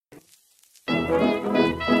What's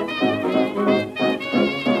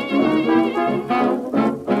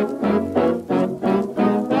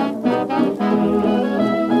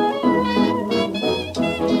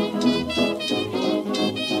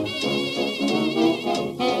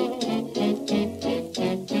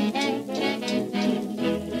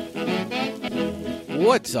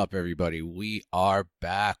up, everybody? We are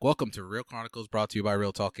back. Welcome to Real Chronicles, brought to you by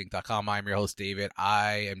RealTalking.com. I'm your host, David.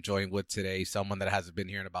 I am joined with today someone that hasn't been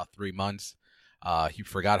here in about 3 months. He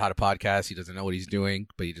forgot how to podcast. He doesn't know what he's doing,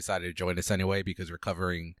 but he decided to join us anyway because we're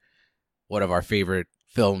covering one of our favorite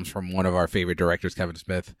films from one of our favorite directors, Kevin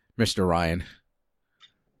Smith, Mr. Ryan.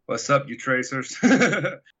 What's up, you tracers? Feels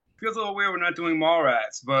a little weird we're not doing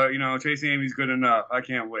Mallrats, but, Chasing Amy's good enough. I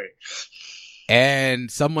can't wait. And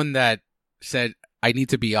someone that said, I need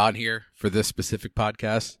to be on here for this specific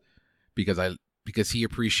podcast because he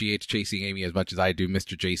appreciates Chasing Amy as much as I do.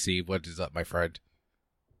 Mr. JC, what is up, my friend?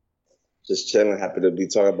 Just chilling. Happy to be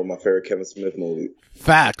talking about my favorite Kevin Smith movie.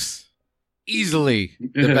 Facts. Easily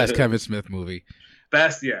the best Kevin Smith movie.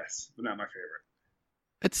 Best, yes, but not my favorite.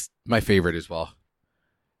 It's my favorite as well.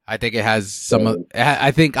 I think it has some.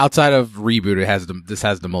 I think outside of Reboot, this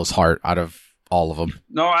has the most heart out of all of them.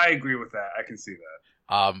 No, I agree with that. I can see that.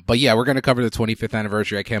 But yeah, we're going to cover the 25th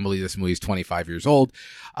anniversary. I can't believe this movie is 25 years old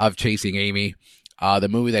of Chasing Amy. The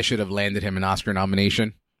movie that should have landed him an Oscar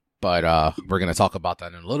nomination. But we're going to talk about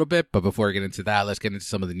that in a little bit. But before we get into that, let's get into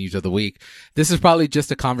some of the news of the week. This is probably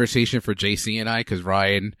just a conversation for JC and I, because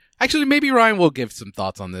maybe Ryan will give some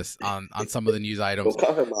thoughts on this, on some of the news items.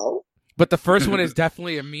 But the first one is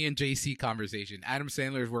definitely a me and JC conversation. Adam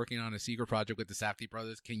Sandler is working on a secret project with the Safdie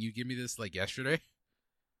brothers. Can you give me this like yesterday?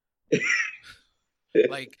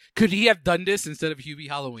 Like, could he have done this instead of Hubie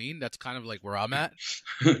Halloween? That's kind of like where I'm at.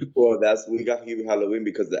 Well, we got Hubie Halloween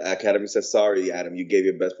because the Academy said, sorry, Adam, you gave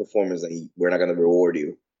your best performance and we're not going to reward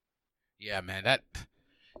you. Yeah, man,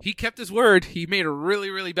 he kept his word. He made a really,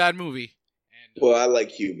 really bad movie. And, well, I like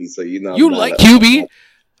Hubie, so you know. You like Hubie?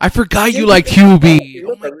 I forgot you liked Hubie.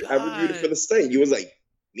 Oh my God. I reviewed it for the state. You was like,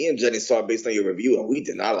 me and Jenny saw it based on your review, and we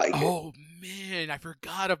did not like it. Oh, man, I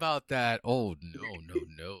forgot about that. Oh, no.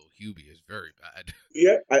 Hubie is very bad.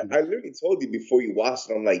 Yeah, I literally told you before you watched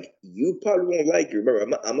it, I'm like, you probably won't like it.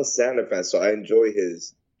 Remember, I'm a Sandler fan, so I enjoy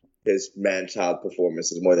his man-child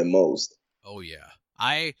performances more than most. Oh, yeah.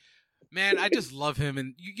 I just love him,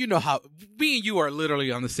 and you know how me and you are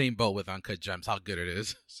literally on the same boat with Uncut Gems, how good it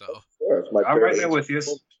is. So I'm right there with you.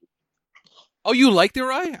 Oh, you liked it,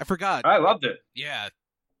 right? I forgot. I loved it. Yeah.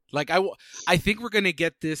 Like, I think we're going to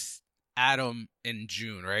get this Adam in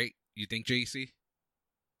June, right? You think, JC?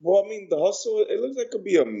 Well, I mean, The Hustle, it looks like it could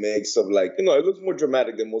be a mix of like, it looks more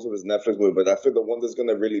dramatic than most of his Netflix movies, but I feel the one that's going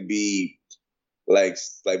to really be like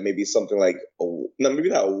maybe something like, maybe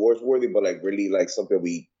not awards worthy, but like really like something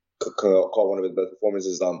we could call one of his best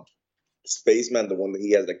performances. Spaceman, the one that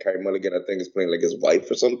he has that Carey Mulligan, I think, is playing like his wife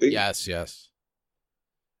or something. Yes.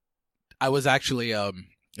 I was actually,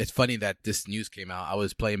 it's funny that this news came out. I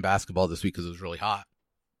was playing basketball this week because it was really hot.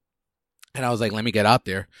 And I was like, let me get out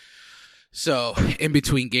there. So in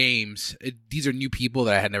between games, these are new people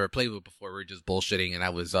that I had never played with before. We were just bullshitting. And I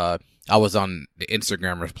was on the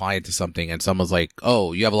Instagram replying to something. And someone was like,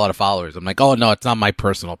 oh, you have a lot of followers. I'm like, oh, no, it's not my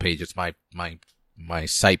personal page. It's my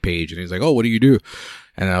site page. And he's like, oh, what do you do?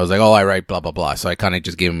 And I was like, oh, I write blah, blah, blah. So I kind of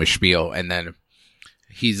just gave him a spiel. And then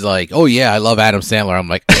he's like, oh, yeah, I love Adam Sandler. I'm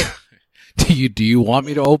like, do you want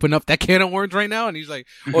me to open up that can of worms right now? And he's like,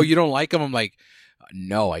 oh, you don't like him? I'm like,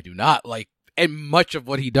 no, I do not like, and much of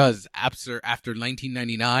what he does after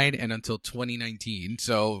 1999 and until 2019.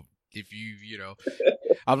 So if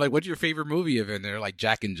I'm like, what's your favorite movie of it? And they're like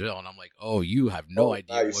Jack and Jill. And I'm like, oh, you have no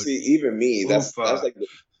idea. You see, even me, that's one of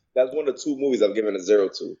the 2 movies I've given a 0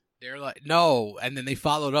 to. They're like, no. And then they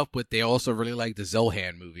followed up with, they also really like the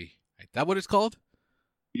Zohan movie. Is that what it's called?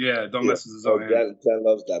 Yeah, don't mess with the Zohan. Jen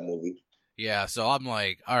loves that movie. Yeah, so I'm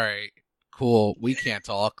like, all right, cool. We can't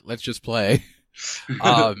talk. Let's just play.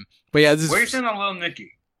 But yeah, what are you saying on Little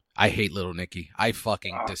Nicky? I hate Little Nicky. I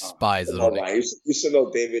fucking despise Little Nicky. You should know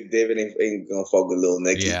David ain't gonna fuck with Little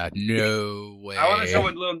Nicky. Yeah, no way. I wasn't sure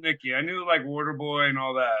with Little Nicky. I knew like Waterboy and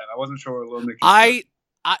all that. I wasn't sure with Little Nicky.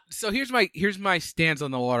 So here's my stance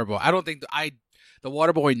on the Waterboy. I don't think the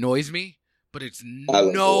Waterboy annoys me, but it's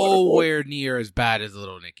nowhere near as bad as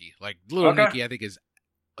Little Nicky. Like Little Nicky, I think is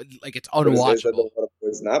like it's unwatchable.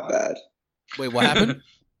 It's not bad. Wait, what happened?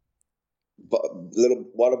 But Little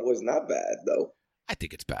Waterboy's not bad though. I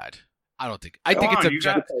think it's bad. I think it's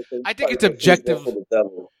objective. I think it's objective.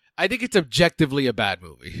 I think it's objectively a bad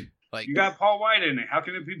movie. Like you got Paul White in it. How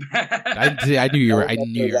can it be bad? I knew you were. I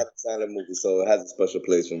knew you were. Silent movie, so it has a special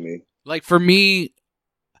place for me. Like for me,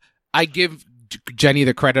 I give Jenny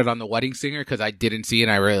the credit on The Wedding Singer because I didn't see it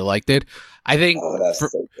and I really liked it. I think that's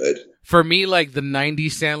so good. For me, like the 90s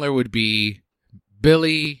Sandler would be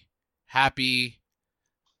Billy, Happy,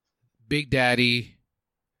 Big Daddy,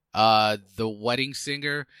 The Wedding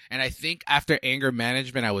Singer, and I think after Anger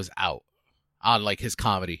Management I was out on like his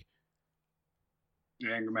comedy.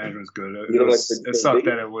 Yeah, Anger Management's good. It sucked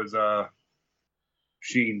that it was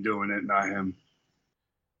Sheen doing it, not him.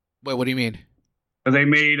 Wait, what do you mean? Because they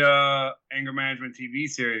made Anger Management TV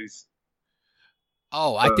series.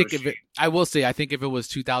 Oh, I think I will say, I think if it was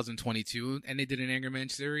 2022 and they did an Anger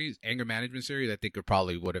Management series, I think it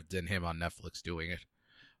probably would have been him on Netflix doing it.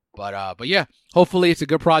 But yeah, hopefully it's a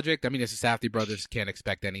good project. I mean, it's the Safdie brothers, can't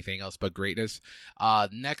expect anything else but greatness.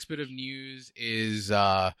 Next bit of news is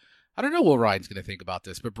I don't know what Ryan's gonna think about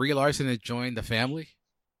this, but Brie Larson has joined the family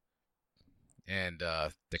and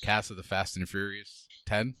the cast of the Fast and Furious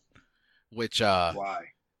 10, which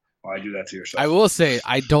Why do that to yourself? I will say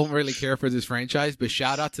I don't really care for this franchise, but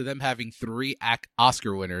shout out to them having 3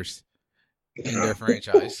 Oscar winners in their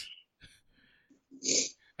franchise.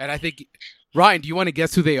 And I think, Ryan, do you want to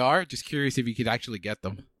guess who they are? Just curious if you could actually get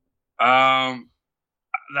them. That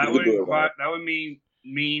would mean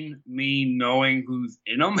me knowing who's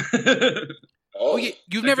in them. Oh,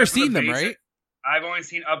 you've never seen them, right? I've only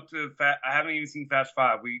seen up to I haven't even seen Fast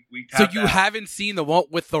 5. We so you haven't seen the one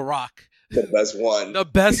with The Rock. The best one. The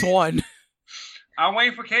best one. I'm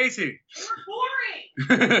waiting for Casey. You're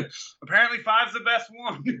boring. Apparently 5's the best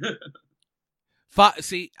one.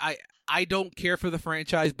 See, I don't care for the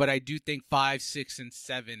franchise, but I do think 5, 6, and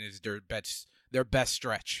 7 is their best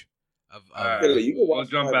stretch. You can watch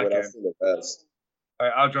jump back in. The best. All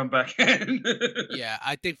right, I'll jump back in. Yeah,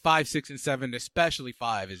 I think 5, 6, and 7, especially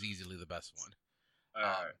 5, is easily the best one. All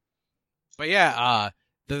right. But yeah,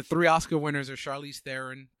 the 3 Oscar winners are Charlize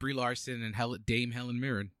Theron, Brie Larson, and Dame Helen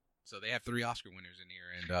Mirren. So they have 3 Oscar winners in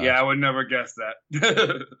here. And yeah, I would never guess that.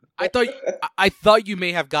 I thought you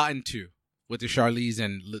may have gotten 2 with the Charlize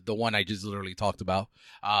and the one I just literally talked about.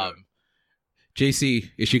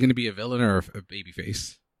 JC, is she going to be a villain or a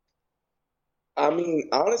babyface? I mean,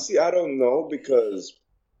 honestly, I don't know because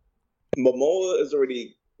Momoa they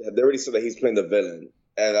already said that he's playing the villain.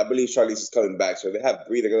 And I believe Charlize is coming back. So they have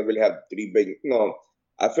 3. They're going to really have 3 big...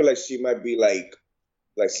 I feel like she might be like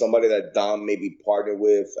somebody that Dom maybe partnered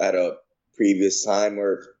with at a previous time,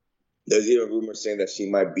 or there's even rumors saying that she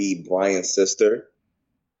might be Brian's sister.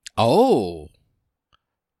 Oh,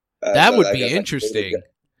 that would be interesting.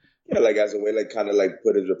 As a way, kind of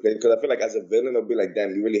put his replacement. Because I feel like as a villain, it'll be like,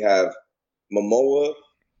 damn, you really have Momoa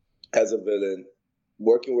as a villain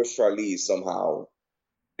working with Charlize somehow.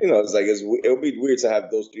 It's like it'll be weird to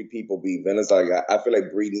have those 3 people be villains. Like I feel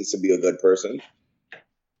like Brie needs to be a good person.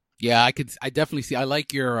 Yeah, I definitely see. I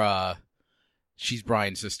like your she's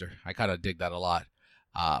Brian's sister. I kind of dig that a lot.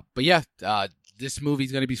 But yeah, this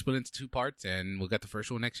movie's going to be split into 2 parts, and we'll get the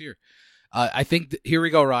first one next year. I think here we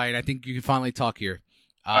go, Ryan. I think you can finally talk here.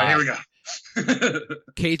 All right, here we go.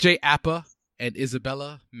 KJ Apa and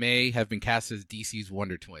Isabella May have been cast as DC's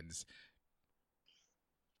Wonder Twins.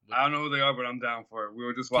 I don't know who they are, but I'm down for it. We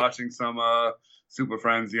were just watching some Super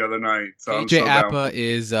Friends the other night. So KJ Apa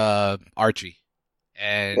is Archie.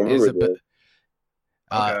 And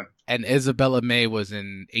and Isabella May was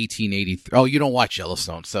in 1883. Oh, you don't watch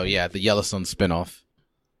Yellowstone. So yeah, the Yellowstone spinoff.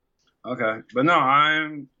 Okay. But no,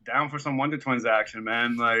 I'm down for some Wonder Twins action,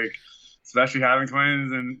 man. Like, especially having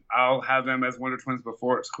twins, and I'll have them as Wonder Twins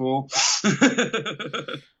before it's cool.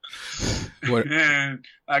 And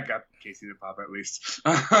I got Casey the Pop at least.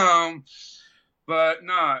 But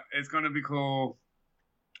no, it's going to be cool.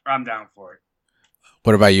 I'm down for it.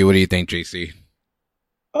 What about you? What do you think, JC?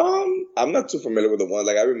 I'm not too familiar with the one.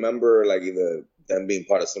 I remember either them being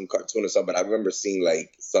part of some cartoon or something. But I remember seeing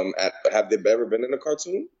some. Have they ever been in a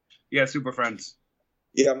cartoon? Yeah, Super Friends.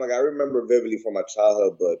 Yeah, I remember vividly from my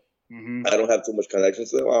childhood, but I don't have too much connection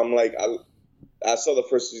to them. I saw the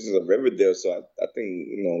first season of Riverdale, so I think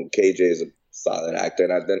KJ is a solid actor,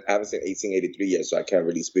 and I haven't seen 1883 yet, so I can't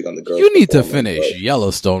really speak on the girl. You need to finish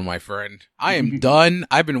Yellowstone, my friend. I am done.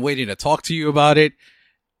 I've been waiting to talk to you about it.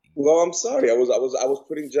 Well, I'm sorry. I was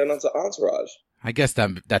putting Jen onto Entourage. I guess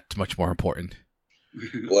that's much more important.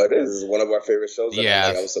 Well, it is. It's one of our favorite shows.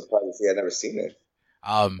 Yeah. I was surprised to see I'd never seen it.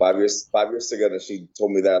 5 years together, she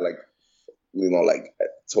told me that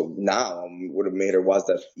now would have made her watch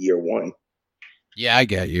that year 1. Yeah, I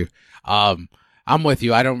get you. I'm with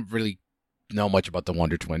you. I don't really know much about the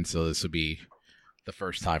Wonder Twins, so this would be the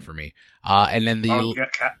first time for me. And then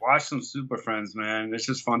watch some Super Friends, man. It's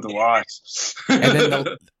just fun to watch. and then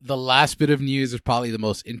the last bit of news is probably the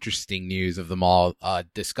most interesting news of them all.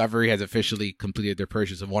 Discovery has officially completed their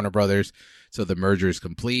purchase of Warner Brothers, so the merger is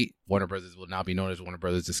complete. Warner Brothers will now be known as Warner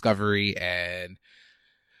Brothers Discovery, and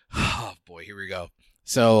oh boy, here we go.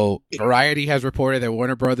 So Variety has reported that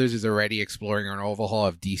Warner Brothers is already exploring an overhaul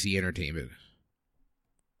of DC Entertainment.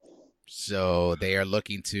 So they are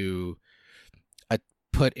looking to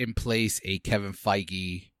put in place a Kevin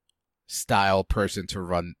Feige style person to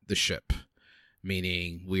run the ship,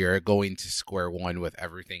 meaning we are going to square one with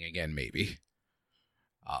everything again. Maybe.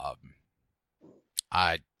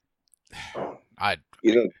 I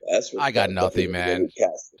got nothing, man.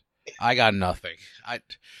 I got nothing. I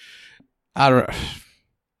don't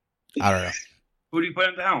know. Who do you put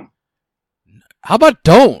at the helm? How about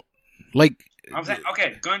don't? Like, I'm saying,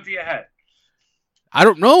 okay, gun to your head. I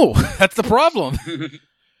don't know. That's the problem.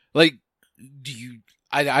 Like,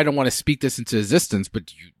 I don't want to speak this into existence,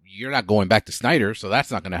 but you're not going back to Snyder, so that's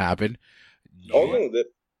not going to happen. Oh, no.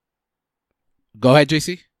 Go ahead,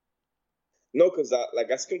 JC. No, because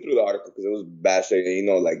I skimmed through the article because it was bashing,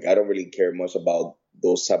 and like I don't really care much about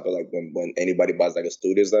those type of like when anybody buys like a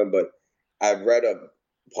studio's done, but I've read a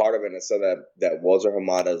part of it and it said that Walter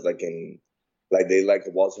Hamada's they like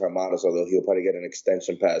Walter Hamada, so he'll probably get an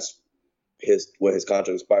extension past when his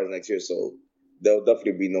contract expires next year, so there'll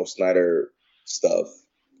definitely be no Snyder stuff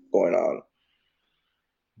going on.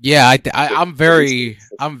 Yeah, I'm very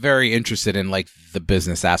interested in like the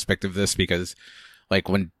business aspect of this because like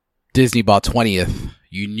when Disney bought 20th,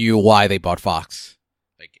 you knew why they bought Fox.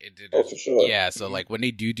 Like it did. Oh, for sure. Yeah, so like when they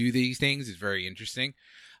do these things, it's very interesting.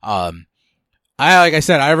 Like I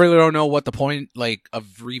said, I really don't know what the point like of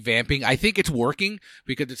revamping. I think it's working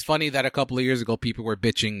because it's funny that a couple of years ago people were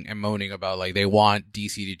bitching and moaning about like they want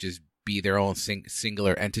DC to just be their own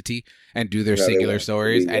singular entity and do their singular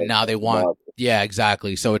stories, and now they want yeah,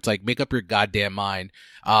 exactly. So it's like make up your goddamn mind.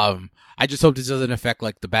 I just hope this doesn't affect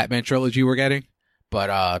like the Batman trilogy we're getting,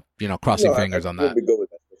 but crossing fingers on that. Be good with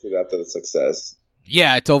that, especially after the success.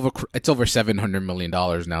 Yeah, it's over $700 million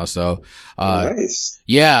now. So nice.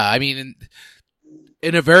 Yeah, I mean.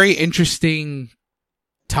 In a very interesting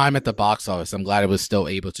time at the box office, I'm glad it was still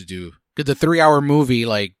able to do because the 3-hour movie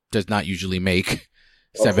like does not usually make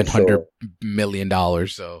 $700 million.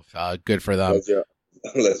 So good for them.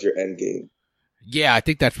 Unless you're Endgame. Yeah, I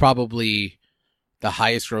think that's probably the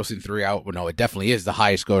highest grossing 3-hour. Well, no, it definitely is the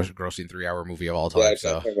highest grossing 3-hour movie of all time. Yeah,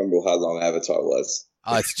 I can't remember how long Avatar was.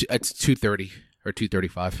 It's 2:30 or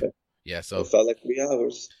 2:35. Yeah, so it felt like 3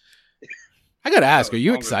 hours. I gotta ask, are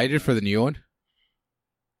you excited for the new one?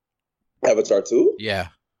 Avatar 2? Yeah.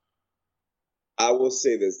 I will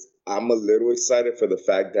say this. I'm a little excited for the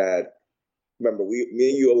fact that, remember, me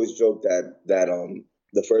and you always joke that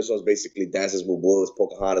the first one's basically Dances with Wolves,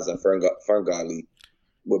 Pocahontas, and Ferngully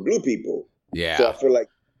with blue people. Yeah. So I feel like,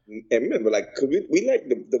 and remember, like, cause we like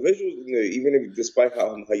the visuals, even if, despite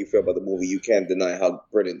how you feel about the movie, you can't deny how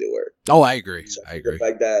brilliant they were. Oh, I agree. So I agree. The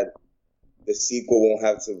fact that the sequel won't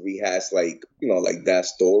have to rehash, like, like that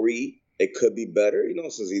story. It could be better,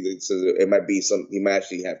 since it might be he might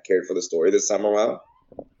actually have cared for the story this time around.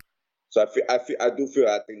 So I think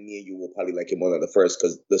me and you will probably like it more than the first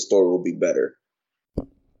because the story will be better.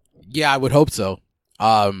 Yeah, I would hope so.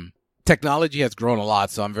 Technology has grown a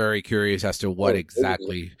lot, so I'm very curious as to what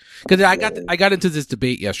exactly. Because I got into this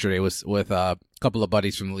debate yesterday with a couple of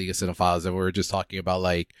buddies from the League of Cinephiles, and we were just talking about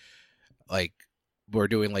like we're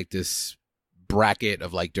doing like this bracket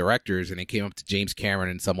of like directors, and it came up to James Cameron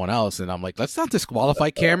and someone else, and I'm like, let's not disqualify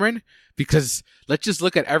Cameron because let's just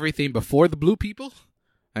look at everything before the blue people.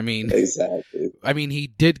 I mean, exactly. I mean, he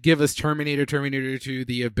did give us Terminator 2,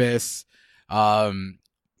 The Abyss,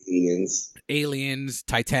 Aliens,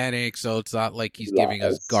 Titanic. So it's not like he's giving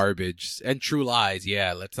us garbage. And True Lies.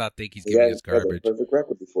 Yeah, let's not think he's giving us garbage. Perfect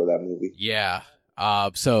record before that movie. Yeah.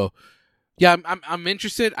 So yeah, I'm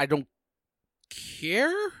interested. I don't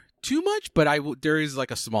care too much, but there is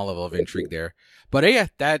like a small level of intrigue there. But yeah,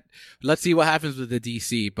 let's see what happens with the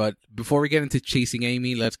DC. But before we get into Chasing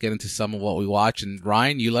Amy, let's get into some of what we watch. And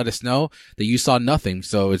Ryan, you let us know that you saw nothing.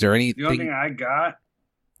 So is there anything? The only thing I got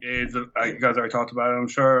is, you guys already talked about it, I'm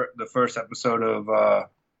sure, the first episode of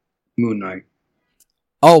Moon Knight.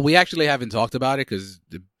 Oh, we actually haven't talked about it because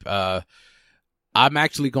I'm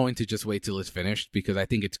actually going to just wait till it's finished because I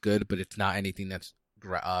think it's good, but it's not anything that's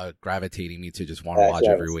gravitating me to just want to watch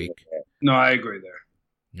every week. No, I agree there.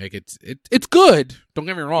 Like it's good. Don't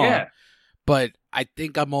get me wrong. Yeah. But I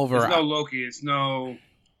think I'm over. It's no Loki. It's no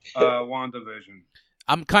WandaVision.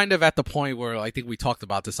 I'm kind of at the point where I think we talked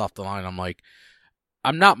about this off the line. I'm like,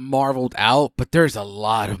 I'm not marveled out, but there's a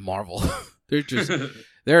lot of Marvel.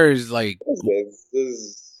 There's like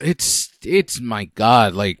it's my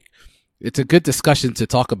God, like it's a good discussion to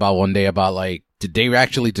talk about one day about like did they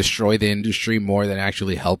actually destroy the industry more than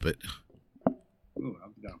actually help it? Ooh,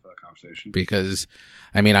 I'm down for that conversation. Because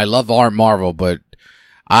I mean I love Marvel, but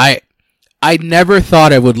I never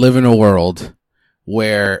thought I would live in a world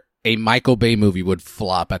where a Michael Bay movie would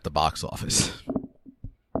flop at the box office.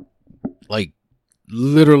 Like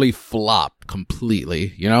literally flop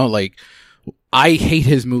completely, you know? Like I hate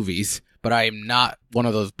his movies, but I am not one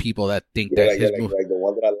of those people that think that his movie... Like the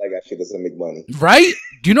one that I like actually doesn't make money. Right?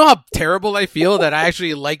 Do you know how terrible I feel that I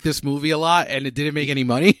actually like this movie a lot and it didn't make any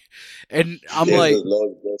money? And I'm like... The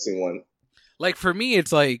lowest grossing one. Like for me,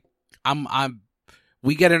 it's like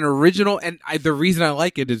we get an original, and the reason I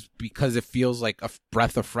like it is because it feels like a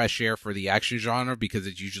breath of fresh air for the action genre, because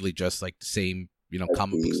it's usually just like the same, you know,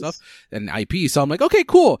 comic book stuff and IP. So I'm like, okay,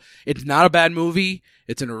 cool. It's not a bad movie.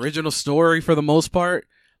 It's an original story for the most part.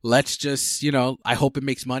 Let's just, you know, I hope it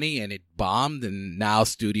makes money, and it bombed. And now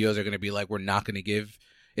studios are going to be like, we're not going to give,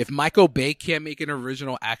 if Michael Bay can't make an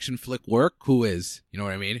original action flick work, who is? You know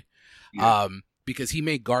what I mean? Yeah. Because he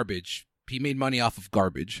made garbage. He made money off of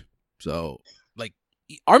garbage. So like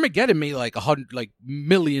Armageddon made like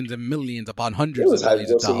millions and millions upon hundreds of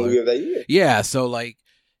millions of dollars. Movie of that year. Yeah. So like,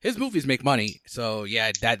 his movies make money, so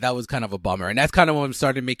yeah, that was kind of a bummer. And that's kind of what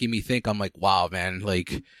started making me think, I'm like, wow, man,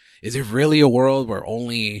 like, is it really a world where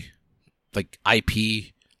only, like,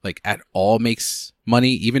 IP, like, at all makes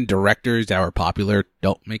money? Even directors that are popular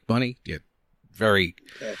don't make money? Yeah, very,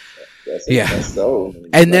 yeah. So,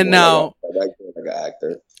 and then now, like an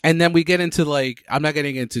actor. And then we get into, like, I'm not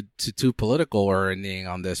getting into too political or anything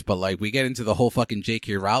on this, but, like, we get into the whole fucking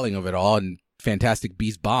J.K. Rowling of it all, and Fantastic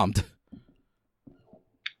Beasts bombed.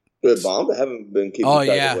 The bomb? I haven't been keeping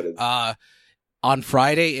track of what it. On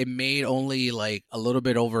Friday, it made only like a little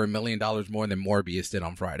bit over $1 million more than Morbius did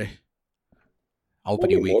on Friday.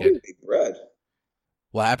 Opening weekend. Morbius made bread.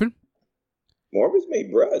 What happened? Morbius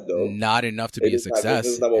made bread, though. Not enough to be a success.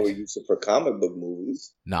 This is not what we used to for comic book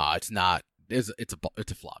movies. No, it's not. It's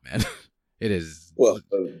a flop, man. It is. What,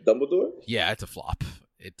 Dumbledore? Yeah, it's a flop.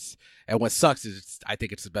 And what sucks is I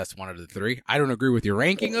think it's the best one of the three. I don't agree with your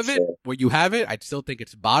ranking of it where you have it. I still think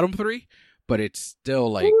it's bottom 3, but it's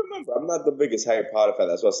still like. Remember, I'm not the biggest Harry Potter fan.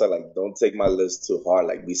 That's why I said like don't take my list too hard.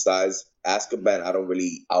 Like besides Azkaban, I don't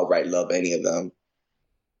really outright love any of them.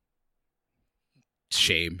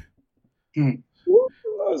 Shame. Is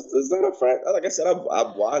that a fact? Like I said,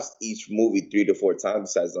 I've watched each movie 3 to 4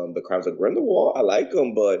 times. Besides The Crimes of Grindelwald, I like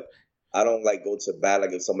them, but I don't like go to bat.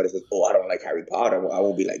 Like if somebody says, "Oh, I don't like Harry Potter," I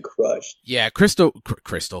won't be like crushed. Yeah,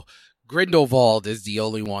 Grindelwald is the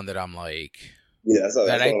only one that I'm like. Yeah,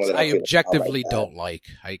 I objectively don't like.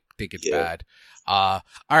 I think it's bad. All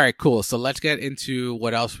right, cool. So let's get into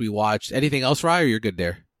what else we watched. Anything else, Ryan, or you're good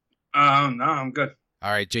there? No, I'm good.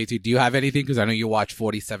 All right, JT, do you have anything? Because I know you watch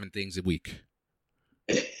 47 things a week.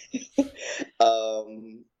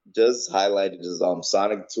 Just highlighted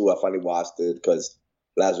Sonic 2. I finally watched it because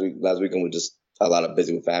last weekend was just a lot of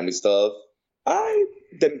busy with family stuff. I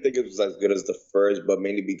didn't think it was as good as the first, but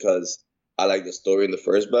mainly because I like the story in the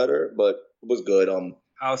first better. But it was good.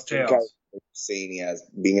 How's Tails? Seeing as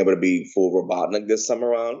being able to be full Robotnik this time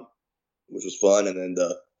around, which was fun. And then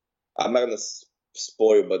I'm not gonna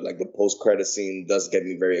spoil, but like the post-credit scene does get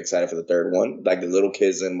me very excited for the third one. Like the little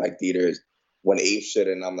kids in my theaters went ape shit,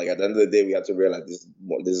 and I'm like, at the end of the day, we have to realize this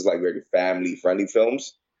is like very family-friendly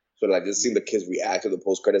films. So like just seeing the kids react to the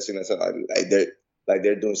post-credit scene, I said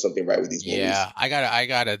they're doing something right with these movies. Yeah, I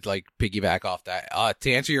gotta like piggyback off that.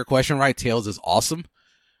 To answer your question, right, Tails is awesome.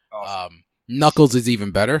 Knuckles is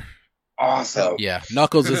even better. Awesome. Yeah,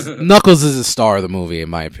 Knuckles is a star of the movie in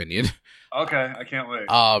my opinion. Okay, I can't wait.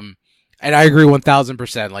 And I agree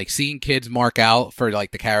 1,000%. Like seeing kids mark out for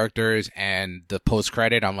like the characters and the post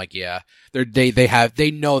credit, I'm like, yeah,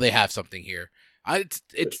 they know they have something here.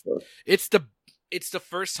 It's the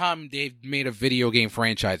first time they've made a video game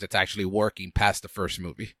franchise that's actually working past the first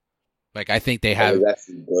movie. Like I think they have. That's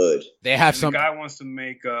good. They have some. The guy wants to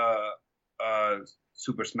make a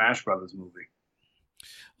Super Smash Brothers movie.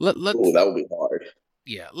 That would be hard.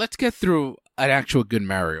 Yeah, let's get through an actual good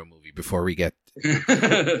Mario movie before we get.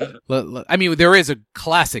 I mean, there is a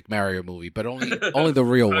classic Mario movie, but only the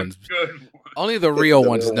real ones. Only the real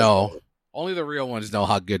ones know. Only the real ones know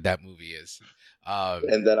how good that movie is.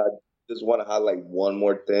 And then I just want to highlight one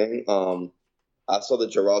more thing. I saw the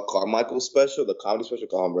Gerard Carmichael special, the comedy special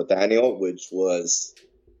called Nathaniel, which was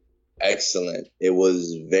excellent. It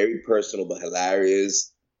was very personal but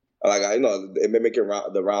hilarious. Like I know it may make the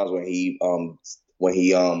rounds when he when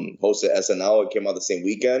he hosted SNL. It came out the same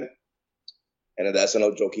weekend. And in the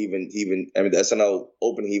SNL joke, the SNL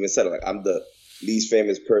open, he even said, like, I'm the least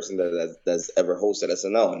famous person that's ever hosted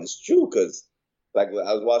SNL. And it's true, because, like,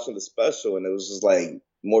 I was watching the special, and it was just like,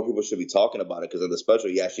 more people should be talking about it, because in the special,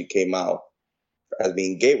 he actually came out as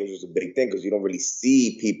being gay, which was a big thing, because you don't really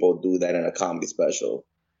see people do that in a comedy special.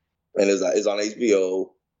 And it's on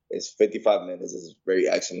HBO. It's 55 minutes. It's very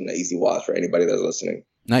excellent and easy watch for anybody that's listening.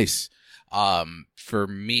 Nice. For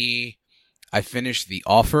me, I finished The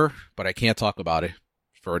Offer, but I can't talk about it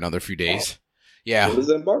for another few days. Yeah. What is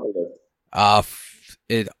the embargo? A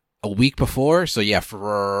week before, so yeah,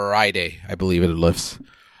 Friday, I believe it lifts.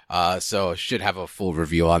 So should have a full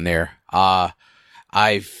review on there.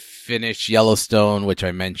 I finished Yellowstone, which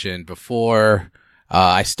I mentioned before.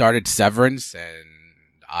 I started Severance, and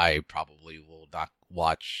I probably will not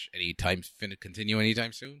continue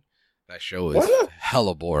anytime soon. That show is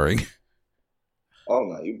hella boring. Oh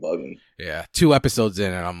no, you bugging. Yeah, 2 episodes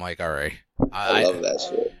in, and I'm like, all right. I love that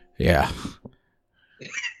shit. Yeah.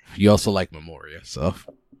 You also like Memoria, so.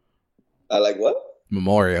 I like what?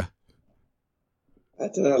 Memoria. I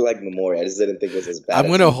did not like Memoria. I just didn't think it was as bad. I'm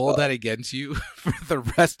going to hold that against you for the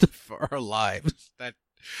rest of our lives. That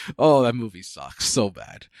movie sucks so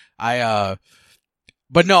bad.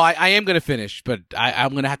 But no, I am going to finish, but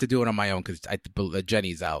I'm going to have to do it on my own, because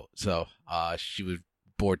Jenny's out. So, she was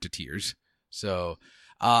bored to tears. So,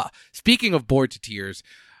 speaking of bored to tears,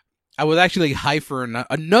 I was actually hyped for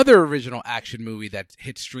another original action movie that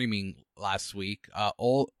hit streaming last week.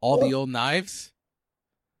 All the Old Knives.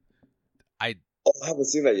 I haven't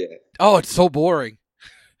seen that yet. Oh, it's so boring.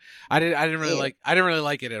 I didn't really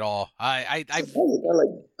like it at all. I like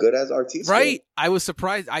good as artiste. Right. I was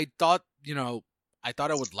surprised. I thought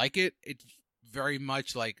I would like it. It's very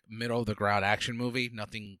much like middle of the ground action movie.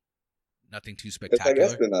 Nothing too spectacular. It's like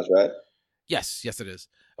espionage, right? Yes, it is.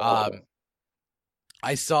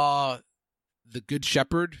 I saw The Good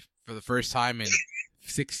Shepherd for the first time in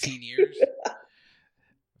 16 years.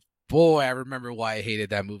 Boy, I remember why I hated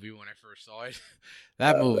that movie when I first saw it.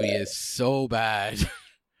 That movie is so bad.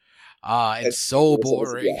 It's so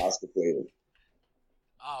boring.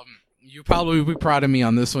 You probably will be proud of me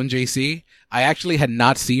on this one, JC. I actually had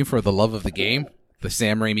not seen For the Love of the Game, the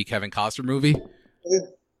Sam Raimi Kevin Costner movie.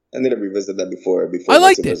 I need to revisit that before. I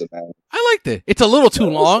liked it. It's a little too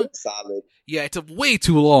long. Solid. Yeah, it's way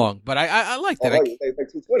too long, but I liked it. It's like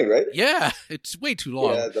 220, right? Yeah, it's way too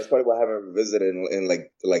long. Yeah, that's probably why I haven't revisited in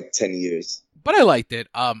like 10 years. But I liked it.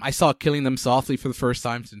 I saw Killing Them Softly for the first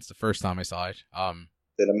time since the first time I saw it.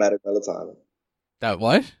 Cinematic Melatonin. That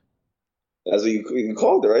what? That's what you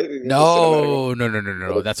called it, right? No.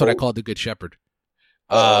 That's what I called The Good Shepherd.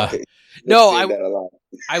 Okay. No,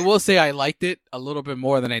 I will say I liked it a little bit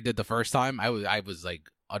more than I did the first time. I was like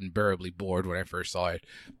unbearably bored when I first saw it,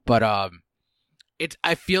 but it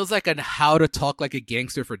feels like a How to Talk Like a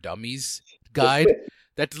Gangster for Dummies guide.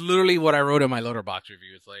 That's literally what I wrote in my Letterboxd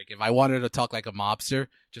review. It's like, if I wanted to talk like a mobster,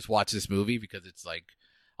 just watch this movie, because it's like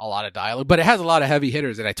a lot of dialogue, but it has a lot of heavy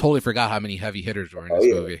hitters, and I totally forgot how many heavy hitters were in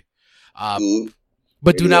this movie.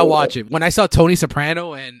 But do not watch it. When I saw Tony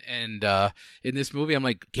Soprano and in this movie, I'm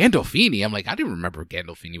like, Gandolfini. I'm like, I didn't remember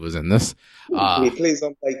Gandolfini was in this. He plays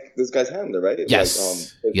like this guy's handler, right?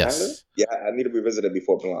 Yes. Yes. Handler? Yeah, I need to revisit it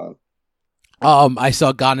before Milan. I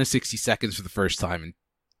saw Gone in 60 Seconds for the first time in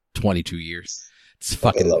 22 years. It's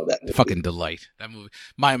fucking delight. That movie.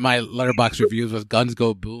 My Letterboxd reviews was Guns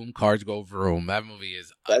Go Boom, Cars Go Vroom. That movie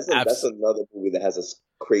is that's another movie that has a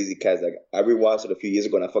crazy cast. Like, I rewatched it a few years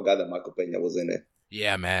ago, and I forgot that Michael Pena was in it.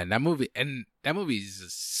 Yeah, man, that movie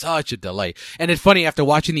is such a delight. And it's funny, after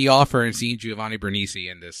watching The Offer and seeing Giovanni Bernisi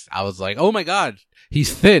in this, I was like, oh my god,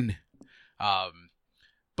 he's thin.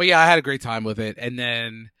 But yeah, I had a great time with it. And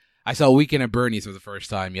then I saw Weekend at Bernie's for the first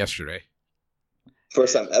time yesterday.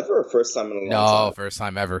 First time ever, or first time in a long time? No, first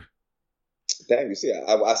time ever. Damn, you see,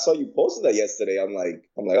 I saw you posted that yesterday. I'm like,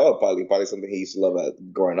 oh, probably something he used to love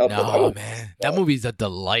growing up. No, man, that movie's a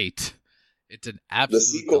delight. It's an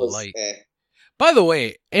absolute delight. Eh. By the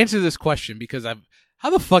way, answer this question, because how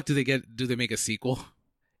the fuck do they make a sequel?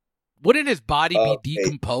 Wouldn't his body be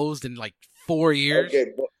decomposed in like 4 years?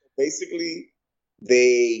 Okay, but basically,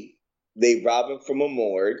 they rob him from a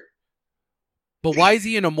morgue. But why is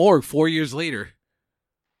he in a morgue 4 years later?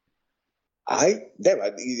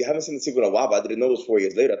 You haven't seen the sequel in a while, but I didn't know it was 4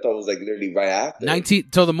 years later. I thought it was like literally right after.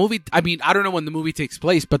 So the movie, I mean, I don't know when the movie takes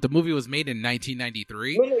place, but the movie was made in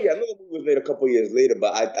 1993. No, yeah, I know the movie was made a couple years later,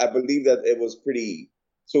 but I believe that it was pretty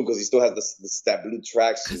soon, because he still has that blue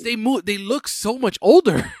tracksuit. Because they look so much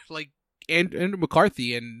older. Like, Andrew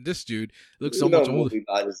McCarthy and this dude looks so You know, much older. movie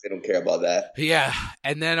bodies, they don't care about that. Yeah,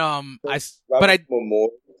 and then but Robert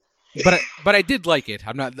Moore. I did like it.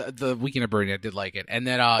 I'm not the Weekend at Bernie. I did like it, and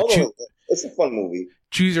then It's a fun movie.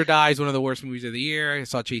 Choose or Die is one of the worst movies of the year. I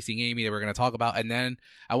saw Chasing Amy that we're going to talk about, and then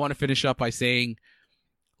I want to finish up by saying,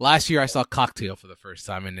 last year I saw Cocktail for the first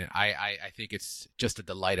time, and I think it's just a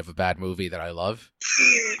delight of a bad movie that I love.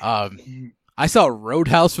 I saw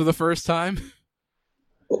Roadhouse for the first time.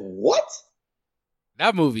 What?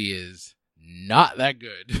 That movie is not that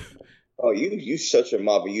good. Oh, you shut your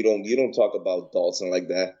mouth, but you don't talk about Dalton like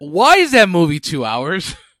that. Why is that movie 2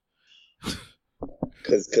 hours?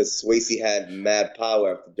 Because Swayze had mad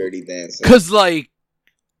power after Dirty Dancing. Because like,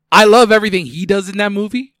 I love everything he does in that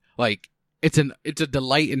movie. Like, it's a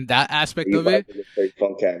delight in that aspect of it. Very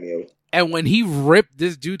fun cameo. And when he ripped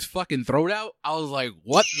this dude's fucking throat out, I was like,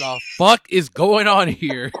 what the fuck is going on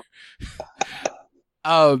here?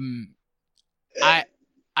 I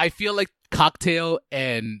feel like Cocktail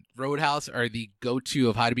and Roadhouse are the go-to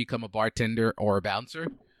of how to become a bartender or a bouncer,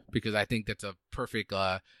 because I think that's a perfect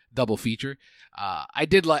double feature. I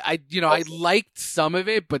liked some of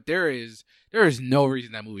it, but there is no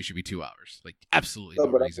reason that movie should be 2 hours. Like, absolutely no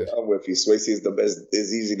reason. I'm with you. Swayze is the best.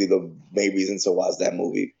 Is easily the main reason to watch that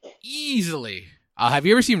movie. Easily. Have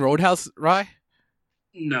you ever seen Roadhouse, Rye?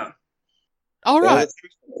 No. All right.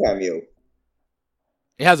 Cameo.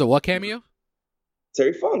 It has a what cameo?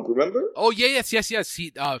 Terry Funk, remember? Oh yes. He.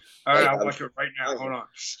 All right, I'll watch it right now. Hold on.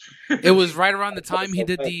 It was right around the time he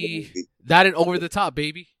did that in Over the Top,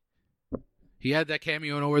 baby. He had that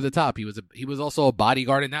cameo in Over the Top. He was also a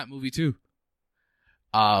bodyguard in that movie too.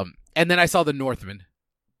 And then I saw The Northman.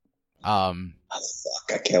 Fuck!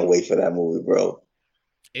 I can't wait for that movie, bro.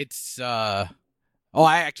 It's I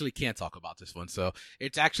actually can't talk about this one, so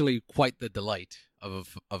it's actually quite the delight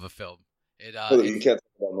of a film. You can't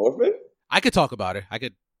talk about Northman? I could talk about it. I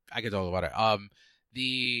could talk about it.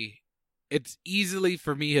 It's easily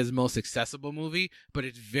for me his most accessible movie, but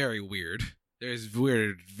it's very weird. There's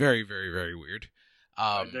weird, very, very, very weird.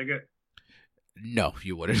 I dig it. No,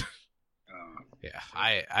 you wouldn't. Yeah,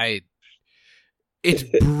 it's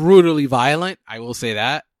brutally violent. I will say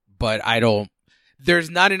that, but there's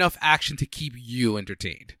not enough action to keep you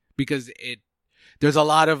entertained, because there's a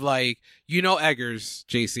lot of Eggers,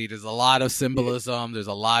 JC. There's a lot of symbolism. There's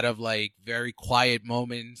a lot of very quiet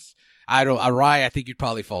moments. I think you'd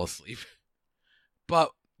probably fall asleep.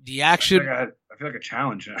 But the action, I feel like a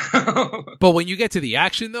challenge now. But when you get to the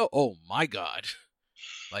action, though, oh my god!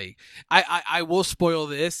 I will spoil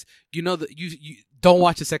this. You know that you don't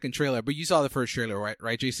watch the second trailer, but you saw the first trailer, right,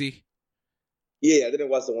 JC? Yeah, I didn't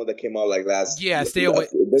watch the one that came out last. Yeah, stay away.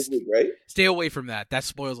 This week, right? Stay away from that. That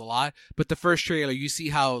spoils a lot. But the first trailer, you see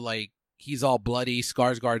how he's all bloody,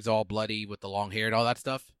 Skarsgård's all bloody with the long hair and all that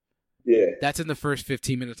stuff. Yeah, that's in the first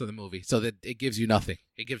 15 minutes of the movie, so that it gives you nothing.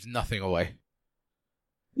 It gives nothing away.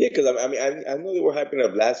 Yeah, because I know they were hyping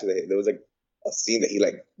up last year. There was a scene that he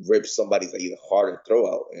ripped somebody's heart and throat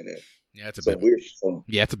out in it. Yeah, it's a bit weird. It's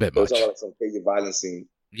a bit much. It was some crazy violent scene.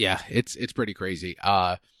 Yeah, it's pretty crazy.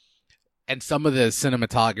 And some of the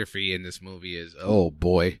cinematography in this movie is, oh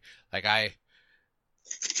boy, I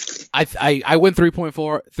went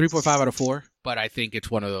 3.5 out of 4, but I think it's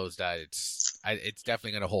one of those that it's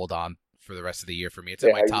definitely going to hold on for the rest of the year for me. It's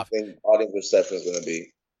in my top. How do you think audience reception is going to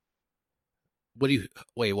be?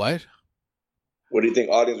 Wait, what? What do you think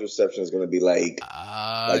audience reception is going to be like?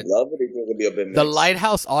 Love it? Or do you think it's going to be a bit mixed? The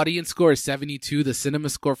Lighthouse audience score is 72. The cinema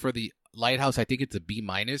score for the Lighthouse, I think it's a B-.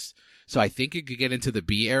 So I think it could get into the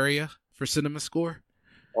B area for cinema score.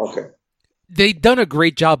 Okay. They done a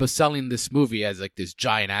great job of selling this movie as this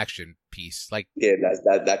giant action piece. Yeah,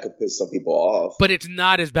 that could piss some people off. But it's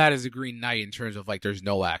not as bad as The Green Knight in terms of there's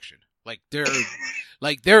no action.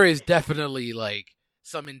 There is definitely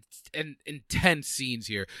some intense scenes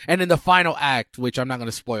here. And in the final act, which I'm not going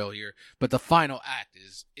to spoil here, but the final act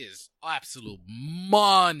is absolute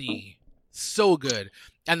money. So good.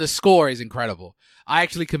 And the score is incredible. I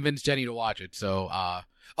actually convinced Jenny to watch it. So,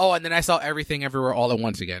 and then I saw Everything Everywhere All at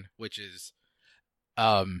Once again, which is,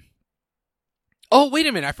 wait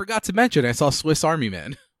a minute. I forgot to mention, I saw Swiss Army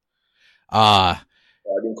Man.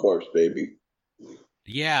 Fighting Corpse, baby.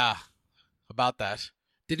 Yeah, about that.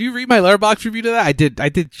 Did you read my Letterboxd review to that? I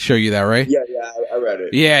did show you that, right? Yeah, I read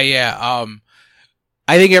it. Yeah.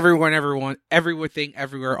 I think Everything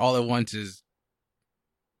Everywhere All at Once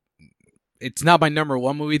it's not my number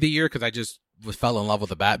one movie of the year because I just fell in love with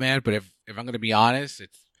the Batman. But if I'm going to be honest,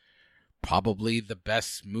 it's probably the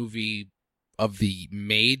best movie of the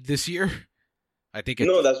made this year. I think that's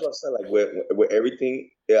what I said. With everything,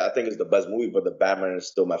 yeah, I think it's the best movie, but the Batman is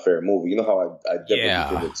still my favorite movie. You know how I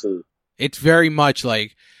definitely did it too. It's very much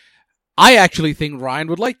like, I actually think Ryan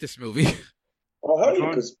would like this movie. Oh, hell yeah,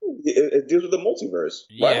 because it deals with the multiverse.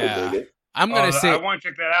 Ryan would dig it. I'm gonna say I want to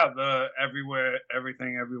check that out. The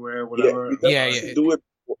everything, everywhere, whatever. Yeah. Do it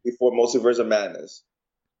before Multiverse of Madness.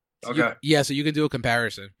 Okay. So you can do a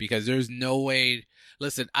comparison because there's no way.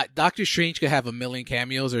 Listen, Doctor Strange could have a million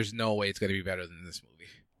cameos. There's no way it's gonna be better than this movie.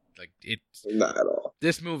 Like it's not at all.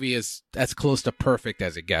 This movie is as close to perfect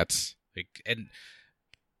as it gets. Like, and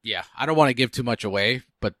yeah, I don't want to give too much away,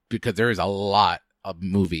 but because there is a lot of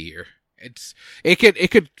movie here,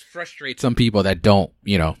 it could frustrate some people that don't,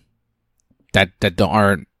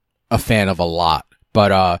 aren't a fan of a lot.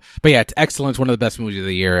 But yeah, it's excellent. It's one of the best movies of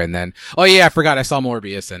the year. And then, oh yeah, I forgot I saw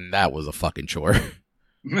Morbius, and that was a fucking chore. Have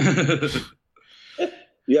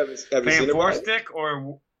you seen it? Four Stick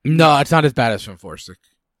or no? It's not as bad as Fan Four Stick.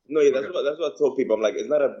 No, yeah, that's what I told people. I'm like, it's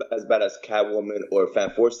not as bad as Catwoman or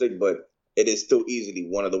Fan Four Stick, but it is still easily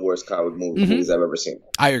one of the worst comic movies I've ever seen.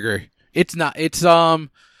 I agree. It's not. It's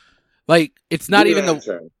like it's not even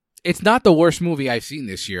It's not the worst movie I've seen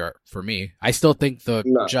this year for me. I still think the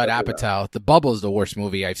Judd Apatow, The Bubble, is the worst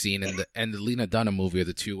movie I've seen, and the Lena Dunham movie are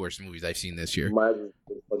the two worst movies I've seen this year. Mine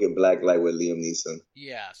is fucking Black Light with Liam Neeson.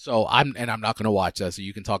 Yeah, so I'm not gonna watch that. So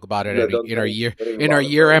you can talk about it in our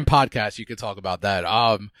year-end podcast. You can talk about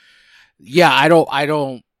that. Yeah, I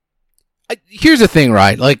don't. Here's the thing,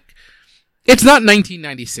 right? Like, it's not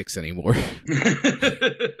 1996 anymore,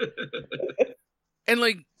 and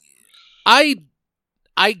like I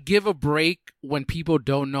give a break when people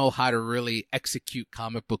don't know how to really execute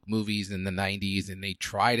comic book movies in the 90s and they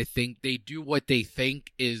try to think they do what they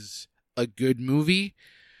think is a good movie.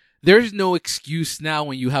 There's no excuse now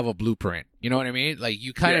when you have a blueprint. You know what I mean? Like,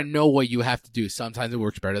 you kind of know what you have to do. Sometimes it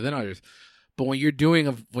works better than others. But when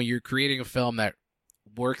you're creating a film that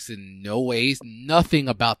works in no ways, nothing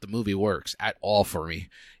about the movie works at all for me.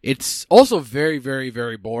 It's also very, very,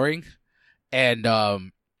 very boring. And,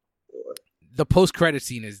 the post-credit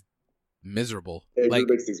scene is miserable. It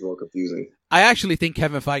makes things more confusing. I actually think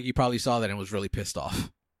Kevin Feige probably saw that and was really pissed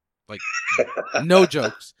off. Like, no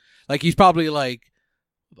jokes. Like, he's probably like,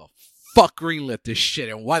 "The fuck greenlit this shit,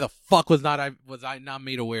 and why the fuck was I not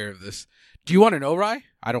made aware of this?" Do you want to know, Rye?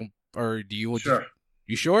 I don't, or do you? Sure.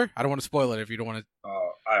 You sure? I don't want to spoil it if you don't want to.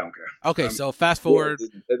 I don't care. Okay, so fast forward.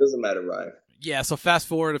 It doesn't matter, Rye. Yeah, so fast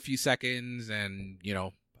forward a few seconds, and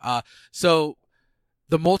so.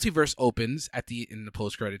 The multiverse opens in the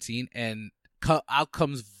post-credit scene, and out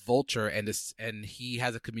comes Vulture, and he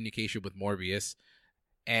has a communication with Morbius,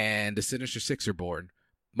 and the Sinister Six are born.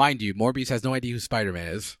 Mind you, Morbius has no idea who Spider-Man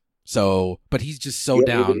is, but he's just so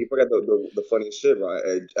down. You forgot the funny shit, right?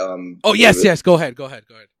 Oh yes, go ahead.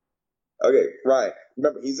 Okay, right.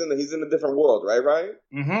 Remember, he's in a different world, right, Ryan?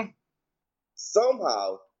 Mm-hmm.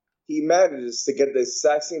 Somehow he manages to get the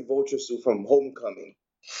exact same Vulture suit from Homecoming.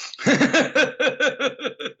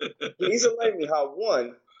 Please enlighten me how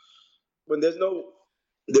when there's no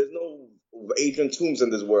Adrian Toomes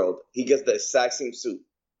in this world, he gets the exact same suit.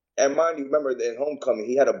 And mind you, remember in Homecoming,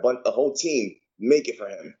 he had a whole team make it for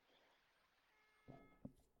him.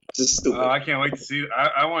 Just stupid. I can't wait to see.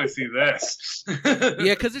 I want to see this.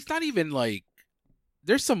 Yeah, because it's not even like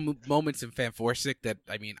there's some moments in Fan Four Stick that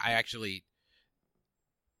I actually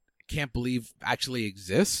can't believe actually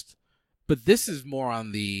exist. But this is more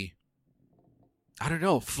on the, I don't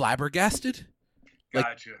know, flabbergasted.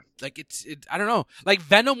 Gotcha. Like it's I don't know. Like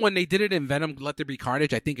Venom, when they did it in Venom Let There Be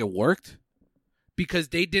Carnage, I think it worked. Because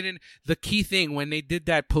the key thing, when they did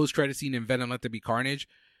that post-credit scene in Venom Let There Be Carnage,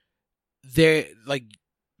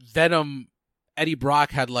 Venom, Eddie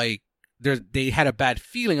Brock had they had a bad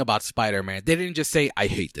feeling about Spider-Man. They didn't just say, I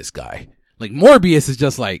hate this guy. Like Morbius is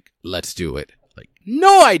just like, let's do it. Like,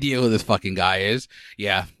 no idea who this fucking guy is.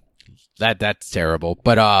 Yeah. That's terrible.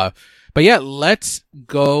 But yeah, let's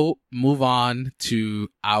go move on to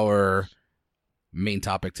our main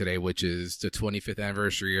topic today, which is the 25th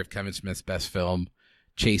anniversary of Kevin Smith's best film,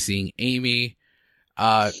 Chasing Amy.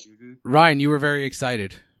 Ryan, you were very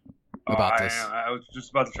excited about this. I was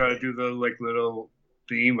just about to try to do the little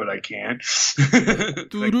theme, but I can't.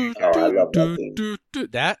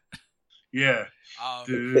 That? Yeah.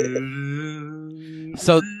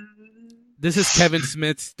 So this is Kevin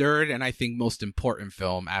Smith's third and I think most important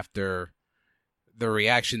film after the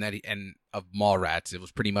reaction of Mallrats. It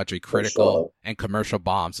was pretty much a critical and commercial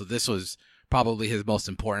bomb. So this was probably his most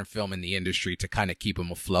important film in the industry to kind of keep him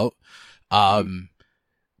afloat.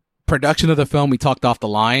 Production of the film, we talked off the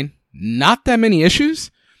line. Not that many issues.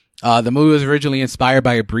 The movie was originally inspired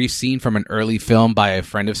by a brief scene from an early film by a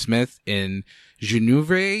friend of Smith in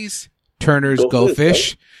Genovese, Turner's Go Go Fish, right?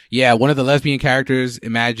 Fish. Yeah, one of the lesbian characters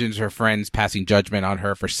imagines her friends passing judgment on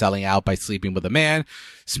her for selling out by sleeping with a man.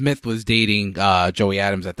 Smith was dating Joey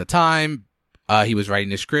Adams at the time. He was writing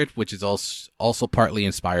the script, which is also partly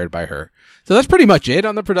inspired by her. So that's pretty much it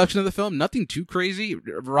on the production of the film. Nothing too crazy.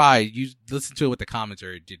 Rye, you listened to it with the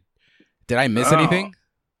commentary. Did I miss anything?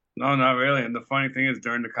 No, not really. And the funny thing is,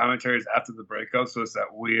 during the commentaries after the breakup, so it's that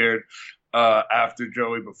weird after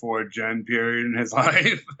Joey before Jen period in his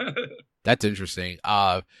life. That's interesting.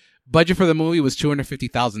 Budget for the movie was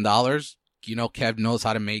 $250,000. You know, Kev knows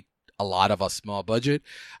how to make a lot of a small budget.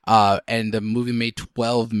 And the movie made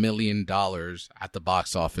 $12 million at the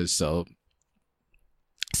box office. So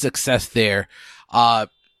success there.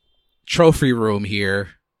 Trophy room here.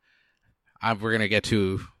 We're going to get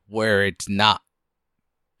to where it's not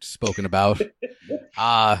spoken about.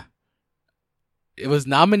 It was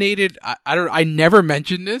nominated. I never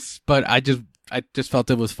mentioned this, but I just felt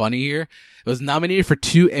it was funny here. It was nominated for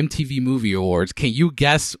 2 MTV Movie Awards. Can you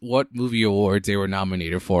guess what movie awards they were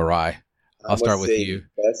nominated for, Rye? I'll start with you.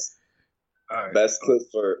 Best clip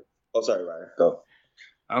for. Oh, sorry, Ryan. Go.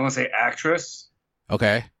 I'm gonna say actress.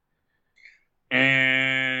 Okay.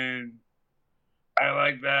 And I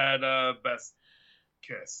like that best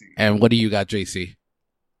kiss scene. And what do you got, JC?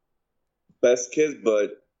 Best kiss,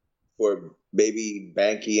 but for baby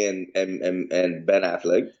Banky and Ben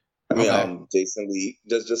Affleck. I mean, Okay. Jason Lee.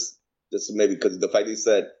 Just maybe because the fact he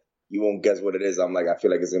said you won't guess what it is. I'm like, I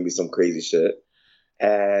feel like it's gonna be some crazy shit.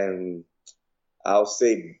 And I'll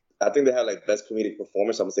say, I think they have like best comedic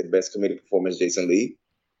performance. I'm gonna say best comedic performance, Jason Lee.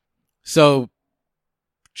 So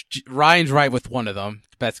Ryan's right with one of them.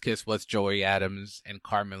 Best kiss was Joey Adams and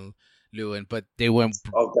Carmen Lewin, but they went.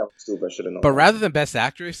 Oh, damn, stupid! I should have known. But rather than best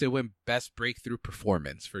actress, they went best breakthrough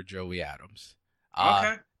performance for Joey Adams.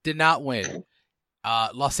 Okay. Did not win.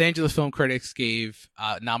 Los Angeles Film Critics gave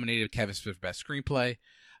nominated Kevin Smith best screenplay.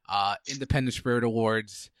 Independent Spirit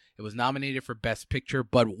Awards. It was nominated for best picture,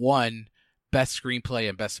 but won best screenplay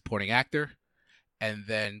and best supporting actor, and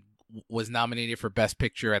then was nominated for best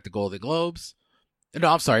picture at the Golden Globes. No,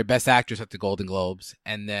 I'm sorry, best actress at the Golden Globes,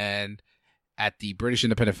 and then at the British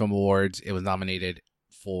Independent Film Awards, it was nominated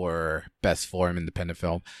for best foreign independent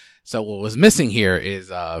film. So what was missing here is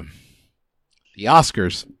the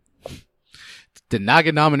Oscars. Did not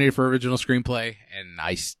get nominated for original screenplay, and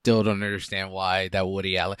I still don't understand why that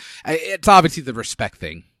Woody Allen. It's obviously the respect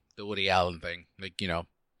thing, the Woody Allen thing. Like, you know,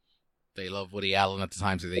 they love Woody Allen at the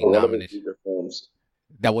time, so they For one of his nominated. weaker films.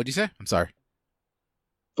 That what'd you say? I'm sorry.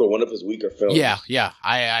 For one of his weaker films. Yeah.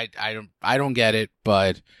 I don't get it,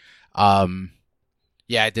 but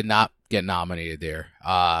yeah, it did not get nominated there.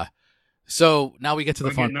 So now we get to the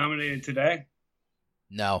Get fun. nominated today.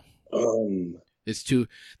 No. Um, It's too.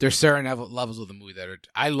 There's certain levels of the movie that are.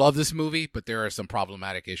 I love this movie, but there are some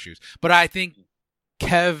problematic issues. But I think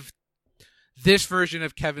this version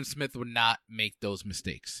of Kevin Smith would not make those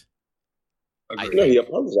mistakes. Agreed. no, he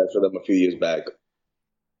apologized for them a few years back.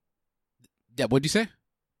 Yeah, what'd you say?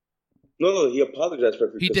 No, he apologized for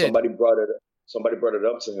it He because did. somebody brought it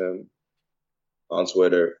up to him on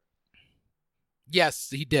Twitter. Yes,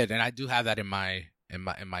 he did, and I do have that in my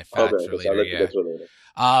facts Okay, for so I'll later. let you Yeah. get to it later.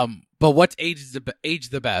 But what's age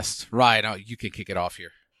the best? Ryan, you can kick it off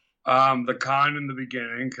here. The con in the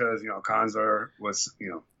beginning, because cons was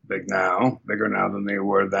big now, bigger now than they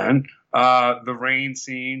were then. The rain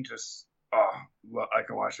scene, just I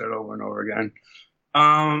can watch that over and over again.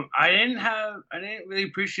 I didn't really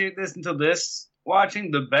appreciate this until this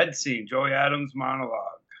watching the bed scene, Joey Adams'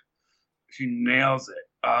 monologue. She nails it.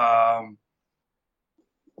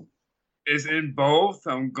 It's in both.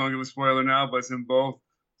 I'm going to give a spoiler now, but it's in both.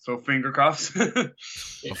 So finger cuffs.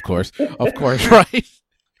 Of course, right?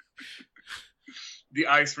 The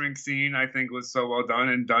ice rink scene, I think, was so well done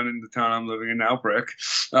and done in the town I'm living in now, Brick.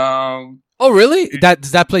 Oh, really?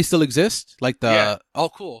 Does that place still exist? Like the? Yeah. Oh,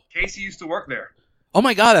 cool. Casey used to work there. Oh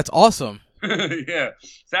my God, that's awesome. Yeah,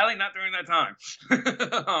 sadly not during that time.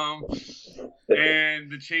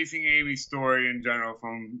 And the Chasing Amy story in general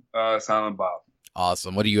from Silent Bob.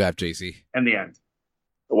 Awesome. What do you have, JC? And the end.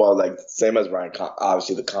 Well, like same as Ryan.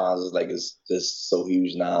 Obviously, the cons is just so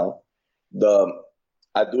huge now.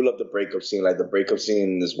 I do love the breakup scene. Like the breakup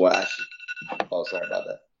scene is what actually. Oh, sorry about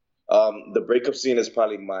that. The breakup scene is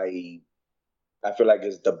probably I feel like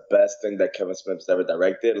it's the best thing that Kevin Smith's ever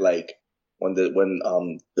directed. Like when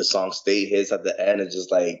the song "Stay" hits at the end, it's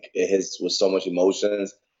just like it hits with so much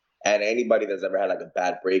emotions. And anybody that's ever had like a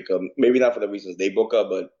bad breakup, maybe not for the reasons they broke up,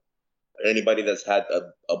 but anybody that's had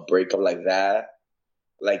a breakup like that,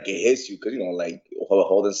 like it hits you because like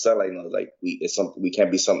Holden said, like like it's something we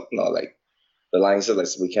can't be something. Like the line says, like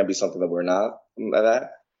we can't be something that we're not, like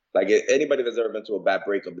that. Like anybody that's ever been to a bad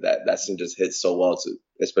breakup, that scene just hits so well too.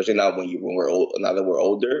 Especially now when we're old, now that we're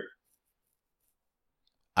older.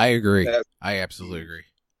 I agree. I absolutely agree.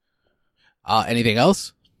 Anything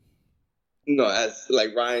else? No, as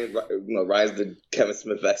like Ryan, Ryan's the Kevin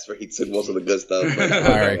Smith expert. He took most of the good stuff.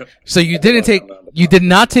 All right. So you did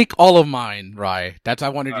not take all of mine, Ryan. That's why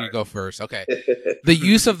I wanted you to go first. Okay. The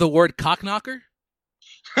use of the word cockknocker.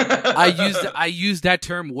 I use that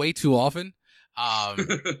term way too often.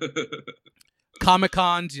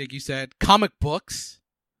 Comic-Cons, like you said, comic books,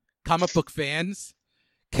 comic book fans,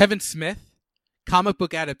 Kevin Smith, comic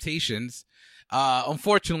book adaptations.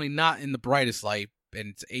 Unfortunately, not in the brightest light, and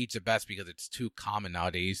it's aged the best because it's too common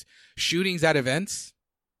nowadays. Shootings at events,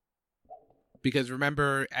 because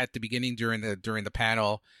remember at the beginning during the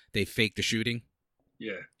panel they faked the shooting.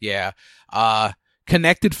 Yeah.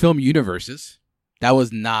 Connected film universes. That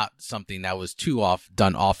was not something that was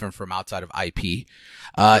done often from outside of IP.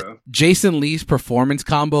 Jason Lee's performance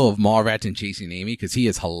combo of Mallrats and Chasing Amy, because he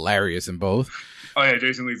is hilarious in both. Oh yeah,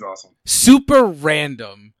 Jason Lee's awesome. Super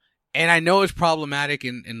random, and I know it's problematic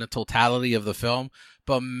in the totality of the film,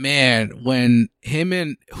 but man, when him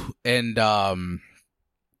and oh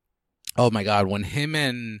my god, when him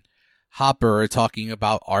and Hopper are talking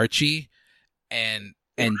about Archie and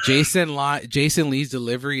Jason Lee's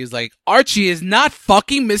delivery is like, Archie is not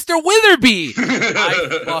fucking Mr. Witherby.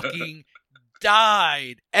 I fucking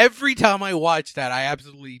died. Every time I watch that, I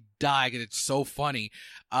absolutely die because it's so funny.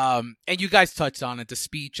 And you guys touched on it, the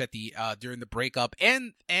speech at the during the breakup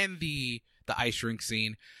and the ice rink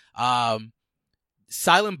scene.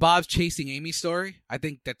 Silent Bob's Chasing Amy story. I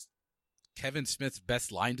think that's Kevin Smith's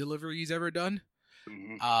best line delivery he's ever done.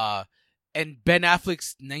 Mm-hmm. And Ben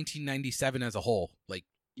Affleck's 1997 as a whole. Like,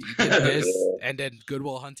 he did this, and then Good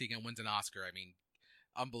Will Hunting and wins an Oscar. I mean,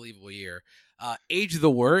 unbelievable year. Age the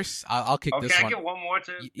Worst. I'll kick this one. Can I get one more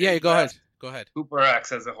too? Yeah, go ahead. Go ahead. Hooper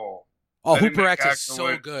X as a whole. Oh, Hooper X is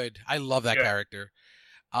so good. I love that character.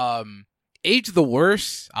 Age the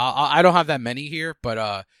Worst. I don't have that many here,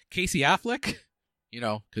 but Casey Affleck,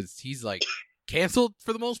 because he's like canceled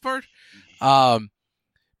for the most part.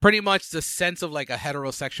 Pretty much the sense of like a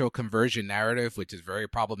heterosexual conversion narrative, which is very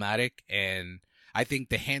problematic. And I think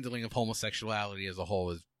the handling of homosexuality as a whole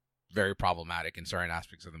is very problematic in certain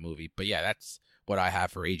aspects of the movie. But yeah, that's what I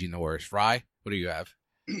have for Aging the Worst. Rye, what do you have?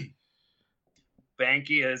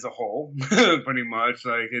 Banky as a whole, pretty much.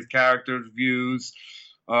 Like, his character's views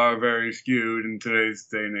are very skewed in today's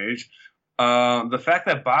day and age. The fact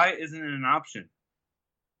that bi isn't an option.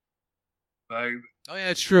 Like, oh yeah,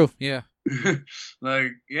 it's true. Yeah.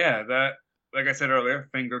 Like I said earlier,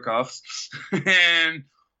 finger cuffs. And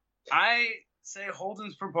I say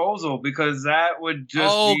Holden's proposal, because that would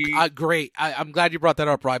just be... great. I'm glad you brought that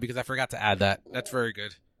up, Rye, because I forgot to add that. That's very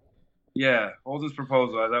good. Yeah, Holden's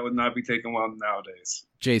proposal. That would not be taken well nowadays.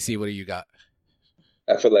 JC, what do you got?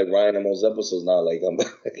 I feel like Ryan in most episodes now, like,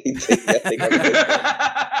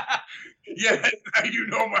 yeah, you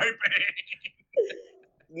know my pain.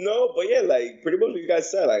 No, but yeah, like, pretty much what you guys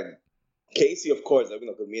said, like, Casey, of course,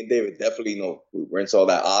 because me and David definitely know, we're into all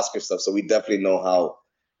that Oscar stuff, so we definitely know how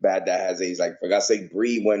bad that has aged. Like, for God's sake,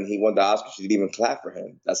 Brie, when he won the Oscar, she didn't even clap for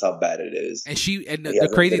him. That's how bad it is. And the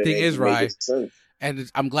crazy thing is, Rye, and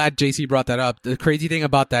I'm glad JC brought that up. The crazy thing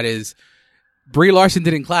about that is Brie Larson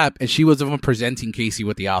didn't clap, and she was the one presenting Casey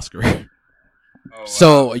with the Oscar. Oh, wow.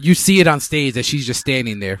 So you see it on stage that she's just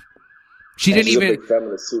standing there. She didn't even. A big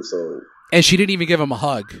feminist too, so. And she didn't even give him a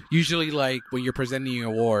hug. Usually, like, when you're presenting an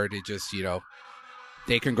award, it just,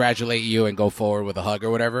 they congratulate you and go forward with a hug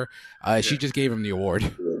or whatever. She just gave him the award.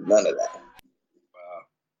 None of that.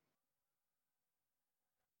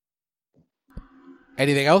 Wow.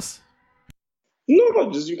 Anything else? No,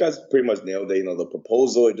 just you guys pretty much nailed it. The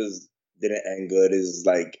proposal, it just didn't end good. Is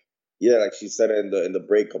like, yeah, like she said in the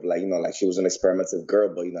breakup, like, like she was an experimental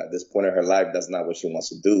girl, but at this point in her life, that's not what she wants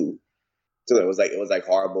to do. So it was like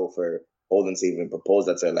horrible for Holden to even propose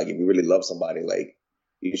that to her. Like, if you really love somebody, like,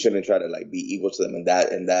 you shouldn't try to like be equal to them in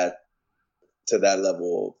that to that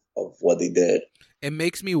level of what they did. It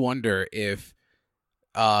makes me wonder if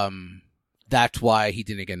that's why he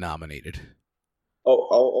didn't get nominated. Oh,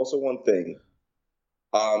 also one thing.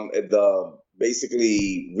 The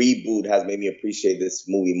basically reboot has made me appreciate this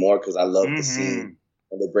movie more, because I love the scene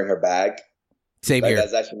when they bring her back. Same here.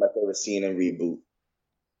 That's actually my favorite scene in Reboot.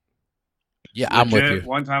 Yeah, I'm with you.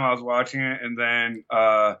 One time I was watching it, and then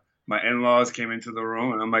my in-laws came into the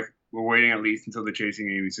room, and I'm like, we're waiting at least until the Chasing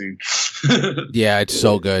Amy scene. Yeah, it's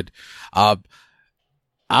so good. I'm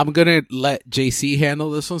gonna let JC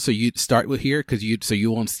handle this one, so you start with here, so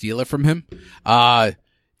you won't steal it from him.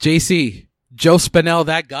 JC, Joe Spinell,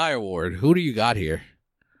 That Guy Award. Who do you got here?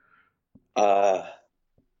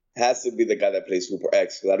 Has to be the guy that plays Super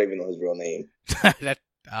X, because I don't even know his real name. that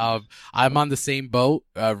I'm on the same boat.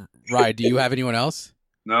 Ryan, do you have anyone else?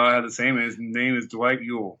 No, I have the same. His name is Dwight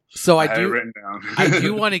Yule. So I had it do. written down. I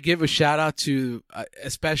do want to give a shout out to,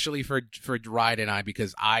 especially for Ryan and I,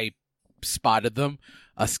 because I spotted them.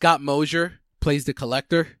 Scott Mosier plays the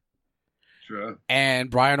Collector. Sure.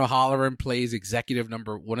 And Brian O'Halloran plays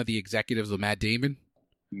one of the executives of Matt Damon.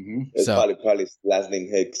 Mm-hmm. It's probably his last name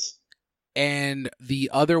Hicks. And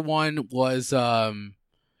the other one was Eddie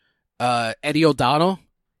O'Donnell.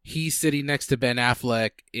 He's sitting next to Ben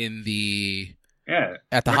Affleck at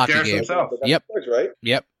the hockey game. Himself. Yep. Right?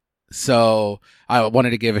 Yep. So I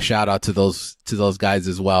wanted to give a shout out to those guys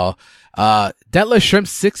as well. Detlef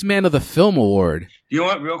Shrimp's Sixth Man of the Film Award. You know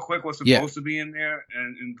what? Real quick, what's supposed to be in there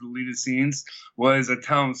and in deleted scenes was a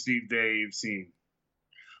Tell 'em Steve Dave scene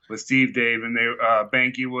with Steve Dave, and they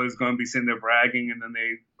Banky was going to be sitting there bragging, and then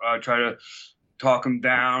they try to talk him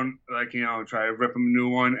down, try to rip him a new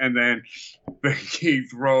one, and then Banky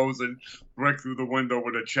throws a brick through the window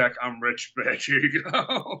with a check. I'm rich, bitch. Here you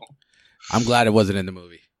go. I'm glad it wasn't in the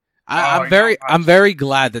movie. I'm very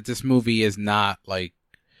glad that this movie is not like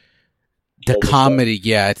the comedy.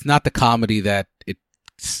 Yeah, it's not the comedy that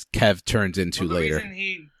Kev turns into later. The reason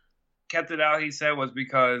he kept it out, he said, was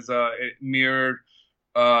because it mirrored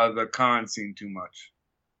the con scene too much.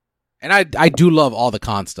 And I do love all the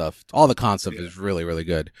con stuff. All the con stuff is really, really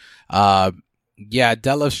good.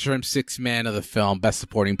 Detlef Shrimp, Sixth Man of the Film, Best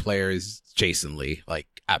Supporting Player is Jason Lee. Like,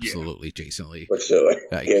 absolutely Jason Lee. For sure.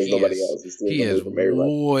 Nobody else. He is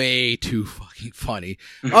way too fucking funny.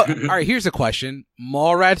 All right, here's a question.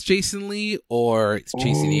 Mallrats Jason Lee or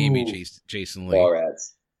Chasing Amy Jason Lee?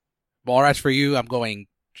 Mallrats for you? I'm going...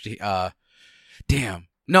 damn.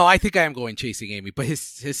 No, I think I am going Chasing Amy, but his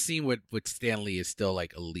scene with Stan Lee is still,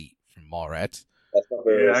 like, elite from Mallrats. That's not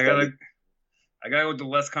very I gotta go with the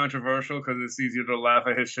less controversial because it's easier to laugh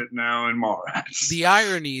at his shit now in Mallrats. The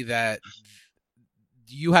irony that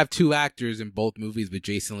you have two actors in both movies with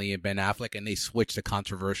Jason Lee and Ben Affleck, and they switch the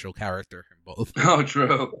controversial character in both. Oh,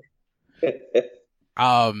 true.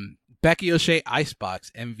 Becky O'Shea,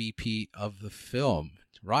 Icebox, MVP of the film.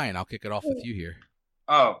 Ryan, I'll kick it off with you here.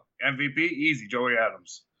 Oh, MVP, easy, Joey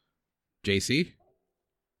Adams. JC?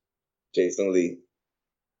 Jason Lee.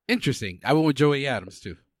 Interesting. I went with Joey Adams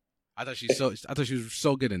too. I thought she was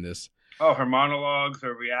so good in this. Oh, her monologues,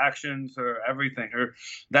 her reactions, her everything.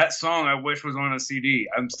 That song I wish was on a CD.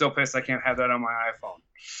 I'm still pissed I can't have that on my iPhone.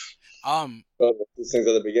 She sings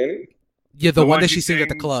at the beginning? Yeah, the one that she sings at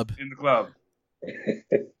the club. In the club.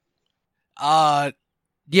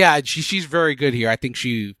 Yeah, she's very good here. I think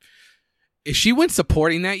if she went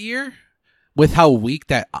supporting that year with how weak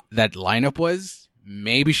that lineup was,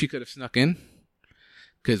 maybe she could have snuck in.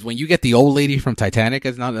 Because when you get the old lady from Titanic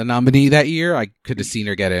as not a nominee that year, I could have seen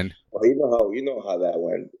her get in. Well, you know how that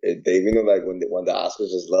went. Like when the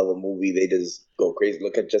Oscars just love a movie, they just go crazy.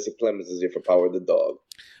 Look at Jesse Plemons as if for Power of the Dog.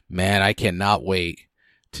 Man, I cannot wait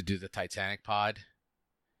to do the Titanic pod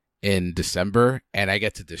in December, and I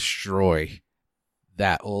get to destroy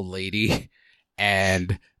that old lady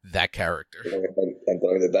and that character. And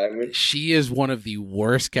throwing the diamond. She is one of the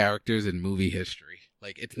worst characters in movie history.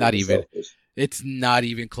 Like it's not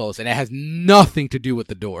even close, and it has nothing to do with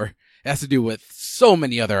the door. It has to do with so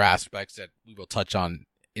many other aspects that we will touch on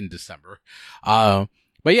in December. But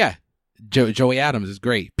yeah, Joey Adams is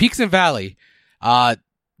great. Peaks and Valley.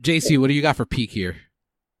 JC, what do you got for peak here?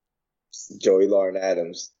 Joey Lauren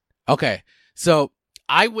Adams. Okay, so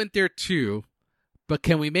I went there too, but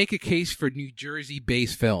can we make a case for New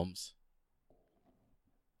Jersey-based films?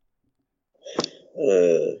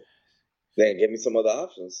 Then give me some other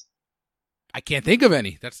options. I can't think of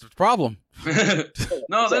any. That's the problem.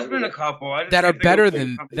 No, there's been a couple that are better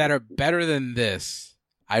than this.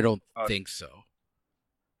 I don't think so.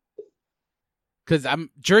 Because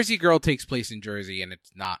Jersey Girl takes place in Jersey, and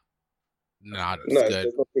it's not good.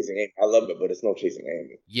 It's no Chasing Amy. I love it, but it's no Chasing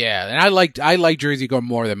Amy. Yeah, and I like Jersey Girl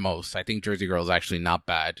more than most. I think Jersey Girl is actually not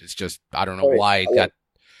bad. It's just I don't know why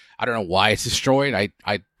I don't know why it's destroyed. I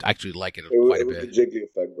actually like it quite a bit. It was the Jiggly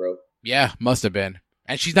effect, bro. Yeah, must have been.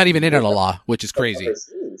 And she's not even in it a lot, which is crazy.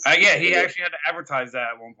 Yeah, he actually had to advertise that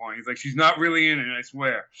at one point. He's like, she's not really in it, I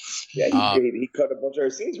swear. Yeah, he cut a bunch of her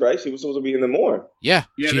scenes, right? She was supposed to be in them more. Yeah.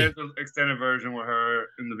 Yeah, there's an extended version with her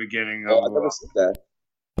in the beginning. Oh, I never seen that.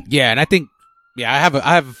 Yeah, and I think, I have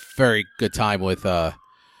a very good time with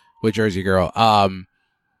Jersey Girl.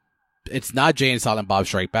 It's not Jay and Silent Bob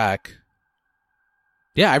Strike Back.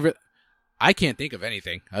 Yeah, I can't think of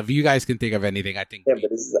anything. If you guys can think of anything, I think. Yeah,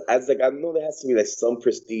 but I know there has to be like some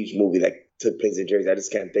prestige movie that took place in Jersey. I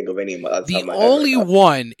just can't think of any. The only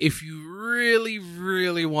one, if you really,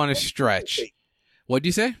 really want to stretch. What'd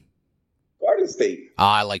you say? Garden State.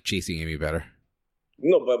 I like Chasing Amy better.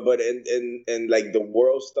 No, but in like the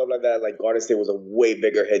world stuff like that, like Garden State was a way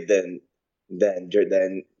bigger hit than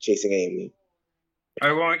Chasing Amy. If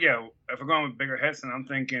we're going with bigger hits, then I'm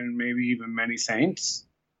thinking maybe even Many Saints.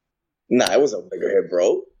 Nah, it was a bigger hit,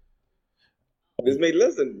 bro. This made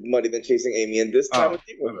less money than Chasing Amy, and this time of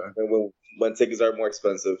year when tickets are more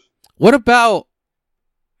expensive. What about?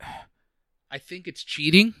 I think it's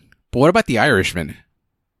cheating, but what about The Irishman?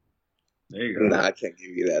 There you go. Nah, I can't give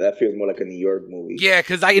you that. That feels more like a New York movie. Yeah,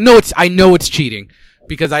 because I know it's cheating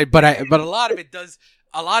because but a lot of it does.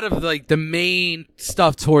 A lot of like the main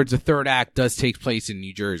stuff towards the third act does take place in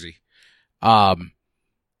New Jersey. Yeah,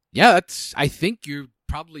 I think you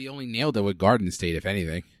probably only nailed it with Garden State, if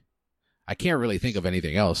anything. I can't really think of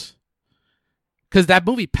anything else. Because that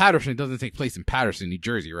movie Patterson doesn't take place in Patterson, New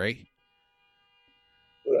Jersey, right?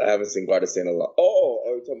 I haven't seen Garden State in a lot. Oh,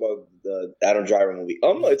 are you talking about the Adam Driver movie?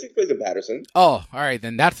 No, it takes place in Patterson. Oh, all right,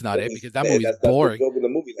 then that's not it because that movie's boring. That's the joke in the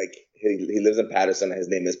movie. Like he lives in Patterson and his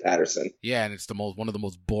name is Patterson. Yeah, and it's one of the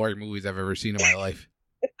most boring movies I've ever seen in my life.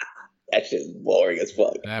 That shit's boring as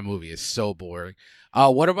fuck. That movie is so boring.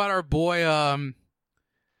 What about our boy and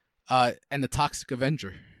the Toxic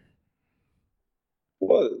Avenger?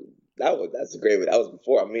 Well, that's a great one. That was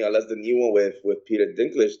before. I mean, unless the new one with Peter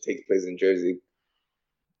Dinklage takes place in Jersey.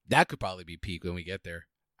 That could probably be peak when we get there.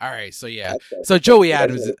 All right, so yeah. So Joey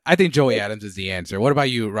Adams, I think Joey Adams is the answer. What about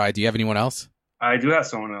you, Ryan? Do you have anyone else? I do have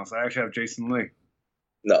someone else. I actually have Jason Lee.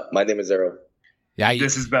 No, my name is Zero. Yeah,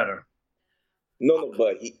 this is better. No,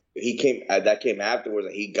 but he came. That came afterwards,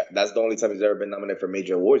 and that's the only time he's ever been nominated for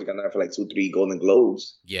major awards. He got nominated for like 2-3 Golden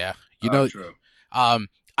Globes. Yeah, True.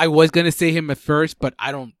 I was gonna say him at first, but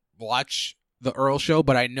I don't watch the Earl show,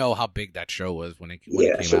 but I know how big that show was when it came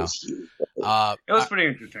out. It was pretty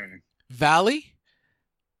entertaining. Valley,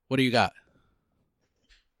 what do you got?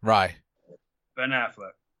 Rye. Ben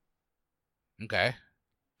Affleck. Okay.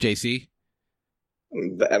 JC.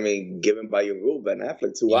 I mean, given by your rule, Ben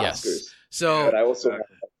Affleck 2 Oscars. So, but I also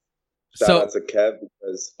shout out to Kev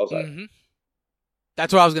because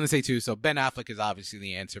that's what I was gonna say too. So Ben Affleck is obviously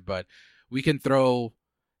the answer, but we can throw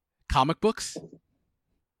comic books,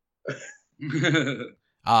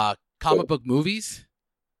 comic book movies,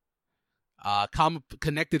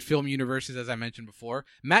 connected film universes, as I mentioned before.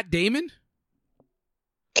 Matt Damon.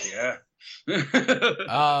 Yeah.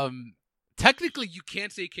 Technically, you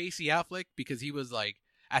can't say Casey Affleck because he was like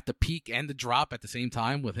at the peak and the drop at the same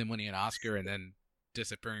time with him winning an Oscar and then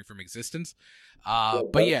disappearing from existence.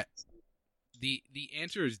 But yeah, the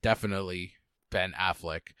answer is definitely Ben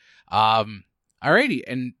Affleck. Alrighty,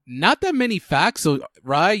 and not that many facts. So,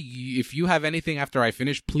 Rye, if you have anything after I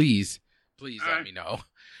finish, please let me know.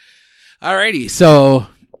 Alrighty, so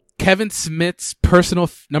Kevin Smith's personal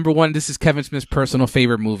number one. This is Kevin Smith's personal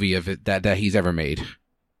favorite movie of it that he's ever made.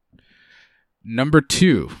 Number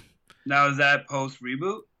 2. Now, is that post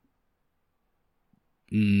reboot?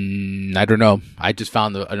 I don't know. I just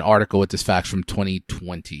found an article with this fact from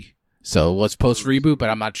 2020. So it was post reboot, but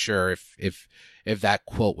I'm not sure if that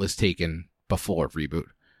quote was taken before reboot.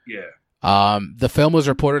 Yeah. The film was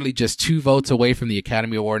reportedly just 2 votes away from the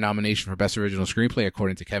Academy Award nomination for Best Original Screenplay,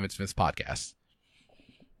 according to Kevin Smith's podcast.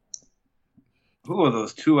 Who are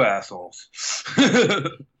those 2 assholes? I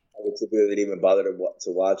would typically didn't even bother to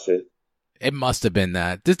watch it. It must have been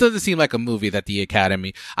that. This doesn't seem like a movie that the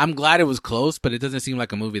Academy... I'm glad it was close, but it doesn't seem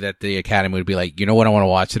like a movie that the Academy would be like, you know what I want to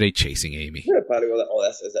watch today? Chasing Amy. Yeah, probably like,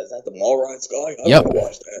 is that the Mallrats guy? Yep. Want to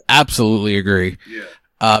watch that. Absolutely agree. Yeah.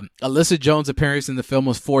 Alyssa Jones' appearance in the film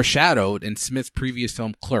was foreshadowed in Smith's previous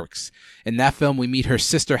film, Clerks. In that film, we meet her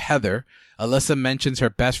sister, Heather. Alyssa mentions her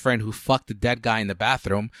best friend who fucked the dead guy in the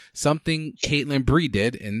bathroom, something Caitlin Bree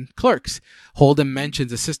did in Clerks. Holden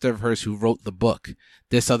mentions a sister of hers who wrote the book.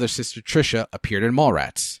 This other sister, Trisha, appeared in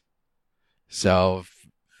Mallrats. So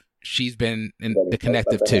she's been in the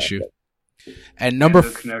connective tissue. And number... the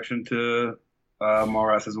connection to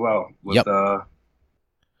Mallrats as well. With, yep.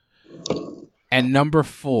 And number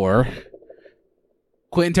 4,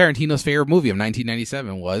 Quentin Tarantino's favorite movie of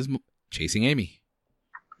 1997 was Chasing Amy.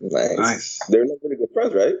 Nice. They're not really good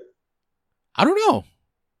friends, right? I don't know.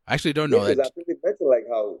 I actually don't know. Because I think they mentioned like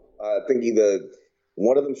how I think either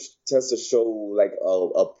one of them tends to show like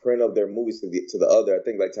a print of their movies to the other. I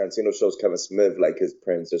think like Tarantino shows Kevin Smith like his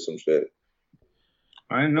prints or some shit.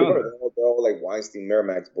 I didn't know they're all like Weinstein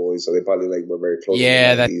Miramax boys, so they probably like were very close.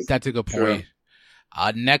 Yeah, that's a good point.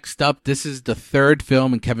 Next up, this is the third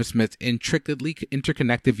film in Kevin Smith's intricately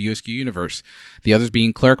interconnected VSQ universe. The others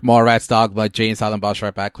being Clerk, Mallrats, Dogma, Jay and Silent Bob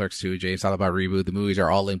Strike Back, Clerks 2, Jay and Silent Bob Reboot. The movies are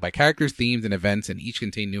all linked by characters, themes, and events, and each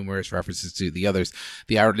contain numerous references to the others.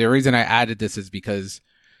 The reason I added this is because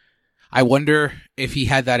I wonder if he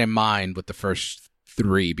had that in mind with the first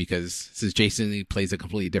three, because since Jason Lee plays a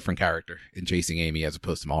completely different character in Chasing Amy as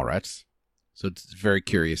opposed to Mallrats. So it's very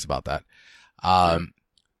curious about that.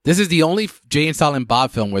 This is the only Jay and Silent Bob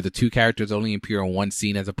film where the two characters only appear in one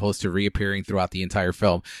scene as opposed to reappearing throughout the entire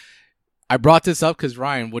film. I brought this up because,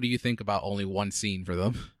 Ryan, what do you think about only one scene for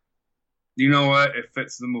them? You know what? It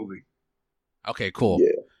fits the movie. Okay, cool.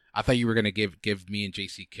 Yeah. I thought you were going to give me and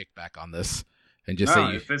JC kickback on this and just No,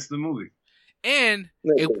 say it fits the movie. And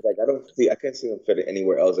No, I can't see them fit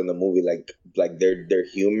anywhere else in the movie. Like their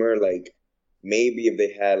humor. Like maybe if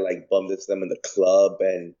they had like bumped into them in the club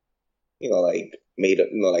and like made it.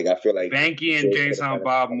 Like I feel like Banky and Jay and Silent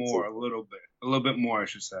Bob more a little bit more, I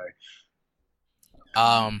should say.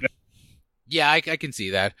 Yeah, I can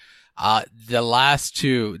see that. The last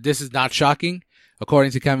two, this is not shocking.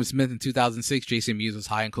 According to Kevin Smith in 2006, Jason Mewes was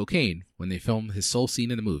high on cocaine when they filmed his sole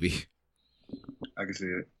scene in the movie. I can see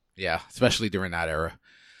it. Yeah, especially during that era.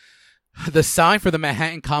 The sign for the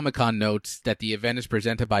Manhattan Comic-Con notes that the event is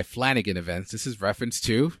presented by Flanagan Events. This is reference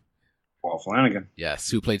to Paul Flanagan.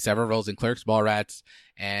 Yes, who played several roles in Clerks, Mallrats,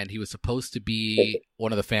 and he was supposed to be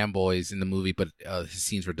one of the fanboys in the movie, but his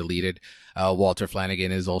scenes were deleted. Walter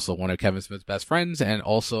Flanagan is also one of Kevin Smith's best friends and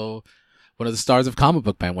also one of the stars of Comic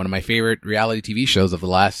Book Man, one of my favorite reality TV shows of the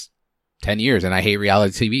last 10 years, and I hate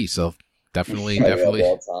reality TV, so definitely. Of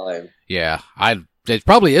all time. Yeah, it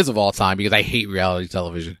probably is of all time because I hate reality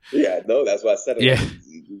television. Yeah, no, that's why I said it. Yeah.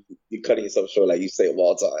 You're cutting yourself short, like you say of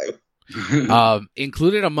all time.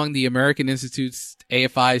 Included among the American Institute's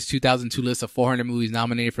AFI's 2002 list of 400 movies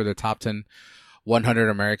nominated for the top 10 100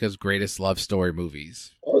 America's greatest love story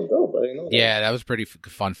movies. Oh, dope! I didn't know that. Yeah, that was pretty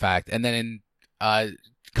fun fact. And then in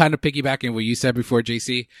kind of piggybacking what you said before,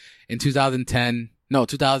 JC, in the 2010s,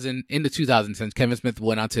 Kevin Smith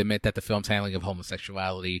went on to admit that the film's handling of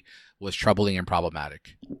homosexuality was troubling and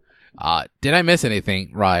problematic. Did I miss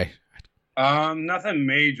anything, Rye? Nothing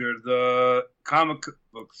major. The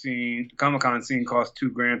Comic-Con scene cost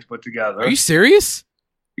 $2,000 to put together. Are you serious?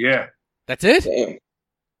 Yeah. That's it? Damn.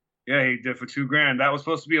 Yeah, he did for $2,000. That was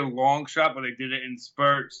supposed to be a long shot, but they did it in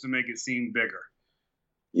spurts to make it seem bigger.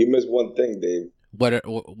 You missed one thing, Dave. What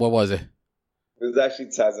was it? This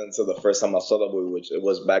actually ties into the first time I saw the movie, which it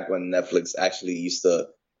was back when Netflix actually used to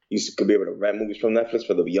be able to rent movies from Netflix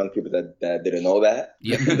for the young people that didn't know that.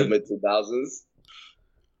 Yep. In the mid 2000s.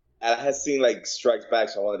 And I had seen like Strikes Back,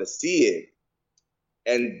 so I wanted to see it.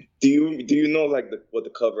 And do you know like what the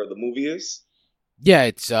cover of the movie is? Yeah,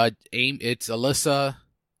 it's Alyssa.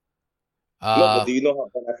 No, but do you know how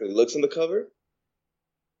Ben Affleck looks on the cover?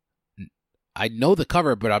 I know the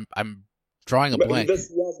cover, but I'm drawing a blank. He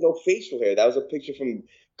has no facial hair. That was a picture from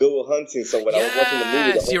Good Will Hunting. So when I was watching the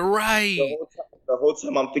movie, you're right. The whole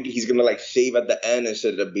time I'm thinking he's gonna like shave at the end and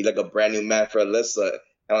shit to be like a brand new man for Alyssa.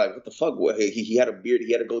 And I'm like, what the fuck? He had a beard.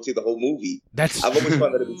 He had to go see the whole movie. I've always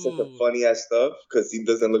found that to be such a funny ass stuff because he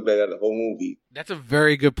doesn't look like that the whole movie. That's a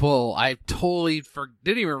very good pull. I totally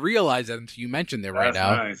didn't even realize that until you mentioned it right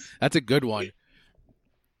now. Nice. That's a good one.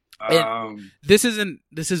 This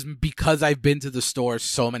is because I've been to the store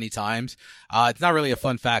so many times. It's not really a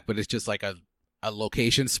fun fact, but it's just like a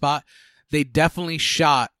location spot. They definitely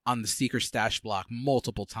shot on the Secret Stash block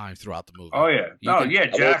multiple times throughout the movie. Oh yeah,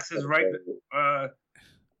 Jax is right.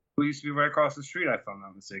 Who used to be right across the street, if I'm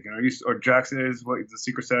not mistaken, or Jax is what the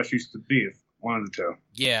Secret Stash used to be. One of the two.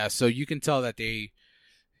 Yeah, so you can tell that they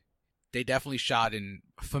definitely shot in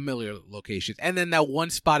familiar locations, and then that one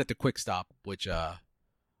spot at the Quick Stop, which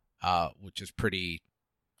is pretty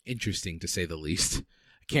interesting to say the least.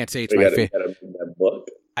 I can't say it's my favorite.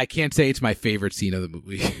 I can't say it's my favorite scene of the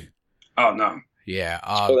movie. Oh no. Yeah.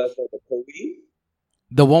 So that's like the Cody?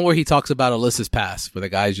 The one where he talks about Alyssa's past, where the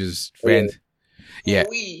guy's just friend. Yeah.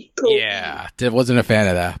 Cody. Yeah. Wasn't a fan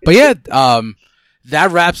of that. But yeah,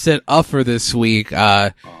 that wraps it up for this week.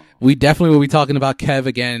 We definitely will be talking about Kev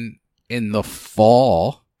again in the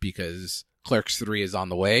fall because Clerks 3 is on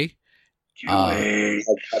the way. I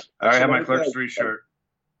have my Clerks 3 shirt.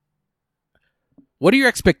 What are your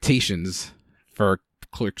expectations for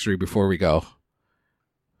Clerks 3 before we go?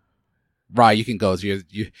 Rye, you can go. So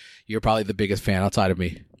you're probably the biggest fan outside of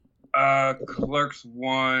me. Clerks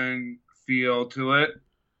 1 feel to it.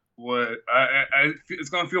 It's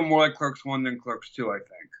gonna feel more like Clerks 1 than Clerks 2, I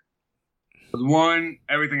think. 1,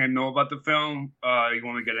 everything I know about the film. You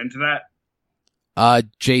want to get into that?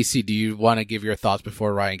 JC, do you want to give your thoughts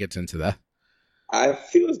before Ryan gets into that? I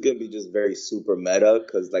feel it's gonna be just very super meta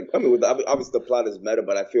because, like, I mean, obviously the plot is meta,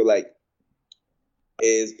 but I feel like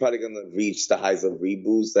it's probably gonna reach the heights of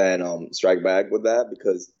reboots and Strike Back with that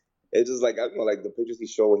because it's just like I don't know, like the pictures he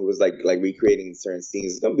showed when he was like recreating certain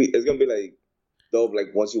scenes. It's gonna be like dope.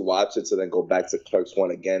 Like once you watch it, to then go back to Clerks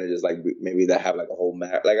 1 again and just like maybe that have like a whole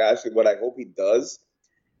map. Like actually, what I hope he does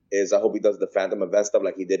is I hope he does the Phantom event stuff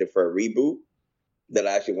like he did it for a reboot that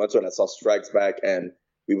I actually went to and I saw Strikes Back and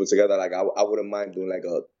we were together. Like I wouldn't mind doing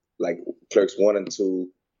like Clerks 1 and 2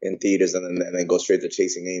 in theaters and then go straight to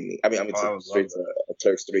Chasing Amy. I mean straight to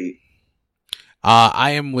Clerks 3.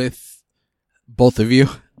 I am with both of you.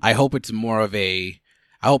 I hope it's more of I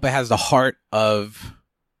hope it has the heart of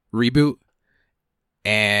reboot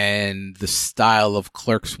and the style of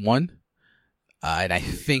Clerks 1. And I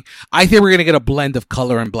think we're gonna get a blend of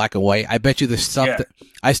color and black and white. I bet you the stuff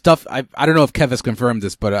I don't know if Kev has confirmed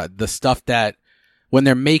this, but the stuff that when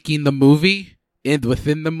they're making the movie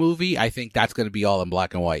within the movie, I think that's gonna be all in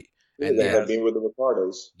black and white. And then being with the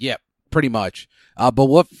Ricardos. Yeah, pretty much. But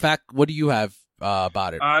what do you have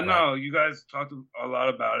about it? No, you guys talked a lot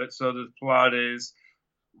about it. So the plot is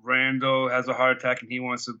Randall has a heart attack and he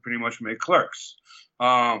wants to pretty much make Clerks.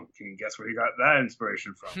 Can you guess where he got that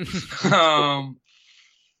inspiration from?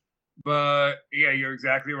 But yeah, you're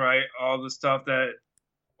exactly right. All the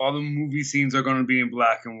movie scenes are going to be in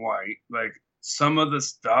black and white. Like some of the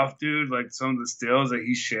stuff, dude, like some of the stills that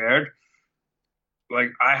he shared, like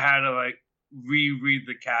I had to like reread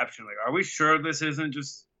the caption. Like, are we sure this isn't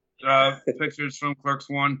just pictures from Clerks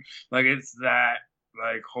 1? Like it's that,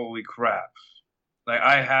 like, holy crap. Like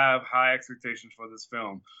I have high expectations for this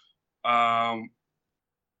film. I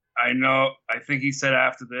think he said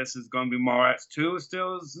after this is going to be Mallrats 2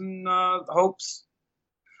 still is in hopes.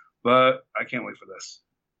 But I can't wait for this.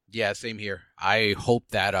 Yeah, same here. I hope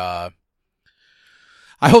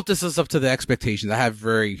this is up to the expectations. I have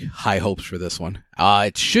very high hopes for this one.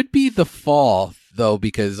 It should be the fall, though,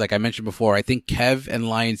 because like I mentioned before, I think Kev and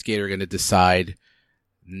Lionsgate are going to decide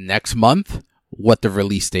next month what the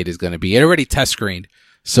release date is going to be. It already test screened.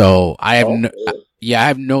 So I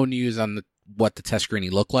have no news on what the test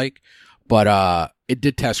screening looked like, but it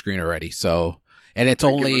did test screen already. So, and it's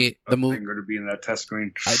only the movie to be in that test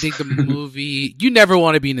screen. I think the movie you never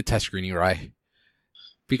want to be in the test screening, right?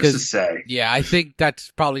 Because I think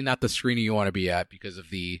that's probably not the screening you want to be at because of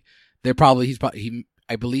I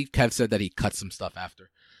believe Kev said that he cut some stuff after.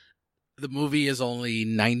 The movie is only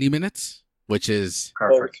 90 minutes, which is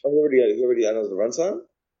perfect. He already announced the runtime?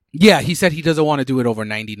 Yeah, he said he doesn't want to do it over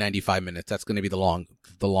 90, 95 minutes. That's going to be the long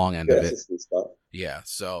end of it. Yeah,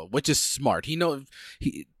 so which is smart.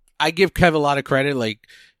 I give Kev a lot of credit. Like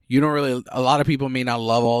a lot of people may not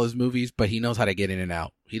love all his movies, but he knows how to get in and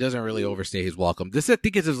out. He doesn't really overstay his welcome. This I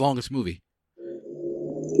think is his longest movie.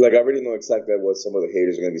 Like I already know exactly what some of the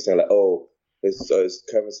haters are going to be saying. Like, oh, it's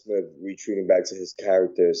Kevin Smith retreating back to his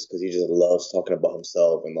characters because he just loves talking about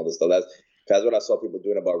himself and all this stuff. That's what I saw people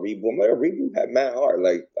doing about Reboot. I'm like, Reboot had mad heart.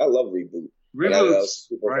 Like, I love Reboot.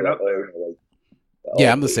 Reboot's right up there.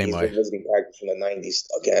 Yeah, I'm the same way. Visiting characters from the 90s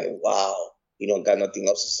again. Wow. You don't got nothing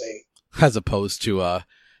else to say. As opposed to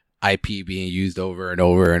IP being used over and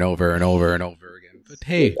over and over and over and over again. But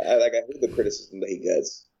hey. I hate the criticism that he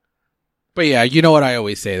gets. But yeah, you know what I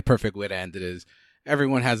always say? The perfect way to end it is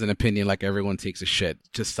everyone has an opinion like everyone takes a shit.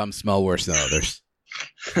 Just some smell worse than others.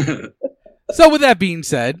 So with that being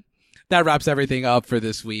said, that wraps everything up for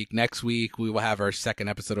this week. Next week, we will have our second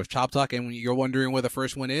episode of Chop Talk. And when you're wondering where the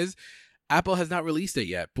first one is, Apple has not released it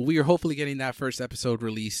yet. But we are hopefully getting that first episode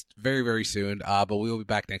released very, very soon. But we will be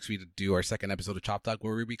back next week to do our second episode of Chop Talk,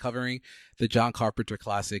 where we'll be covering the John Carpenter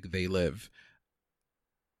classic, They Live.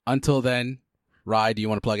 Until then, Rye, do you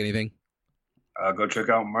want to plug anything? Go check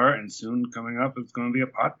out Mert, and soon coming up, it's going to be a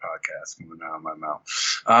podcast coming out of my mouth.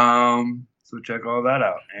 So check all that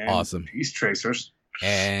out. And awesome. Peace, Tracers.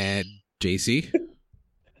 And JC?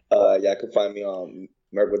 Yeah, I can find me on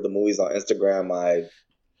Mert with the Movies on Instagram. I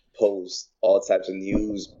post all types of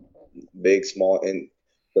news, big, small, and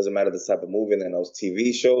doesn't matter the type of movie, and those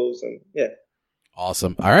TV shows, and yeah.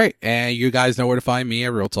 Awesome. All right. And you guys know where to find me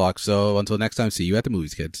at Real Talk. So until next time, see you at the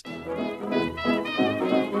movies, kids.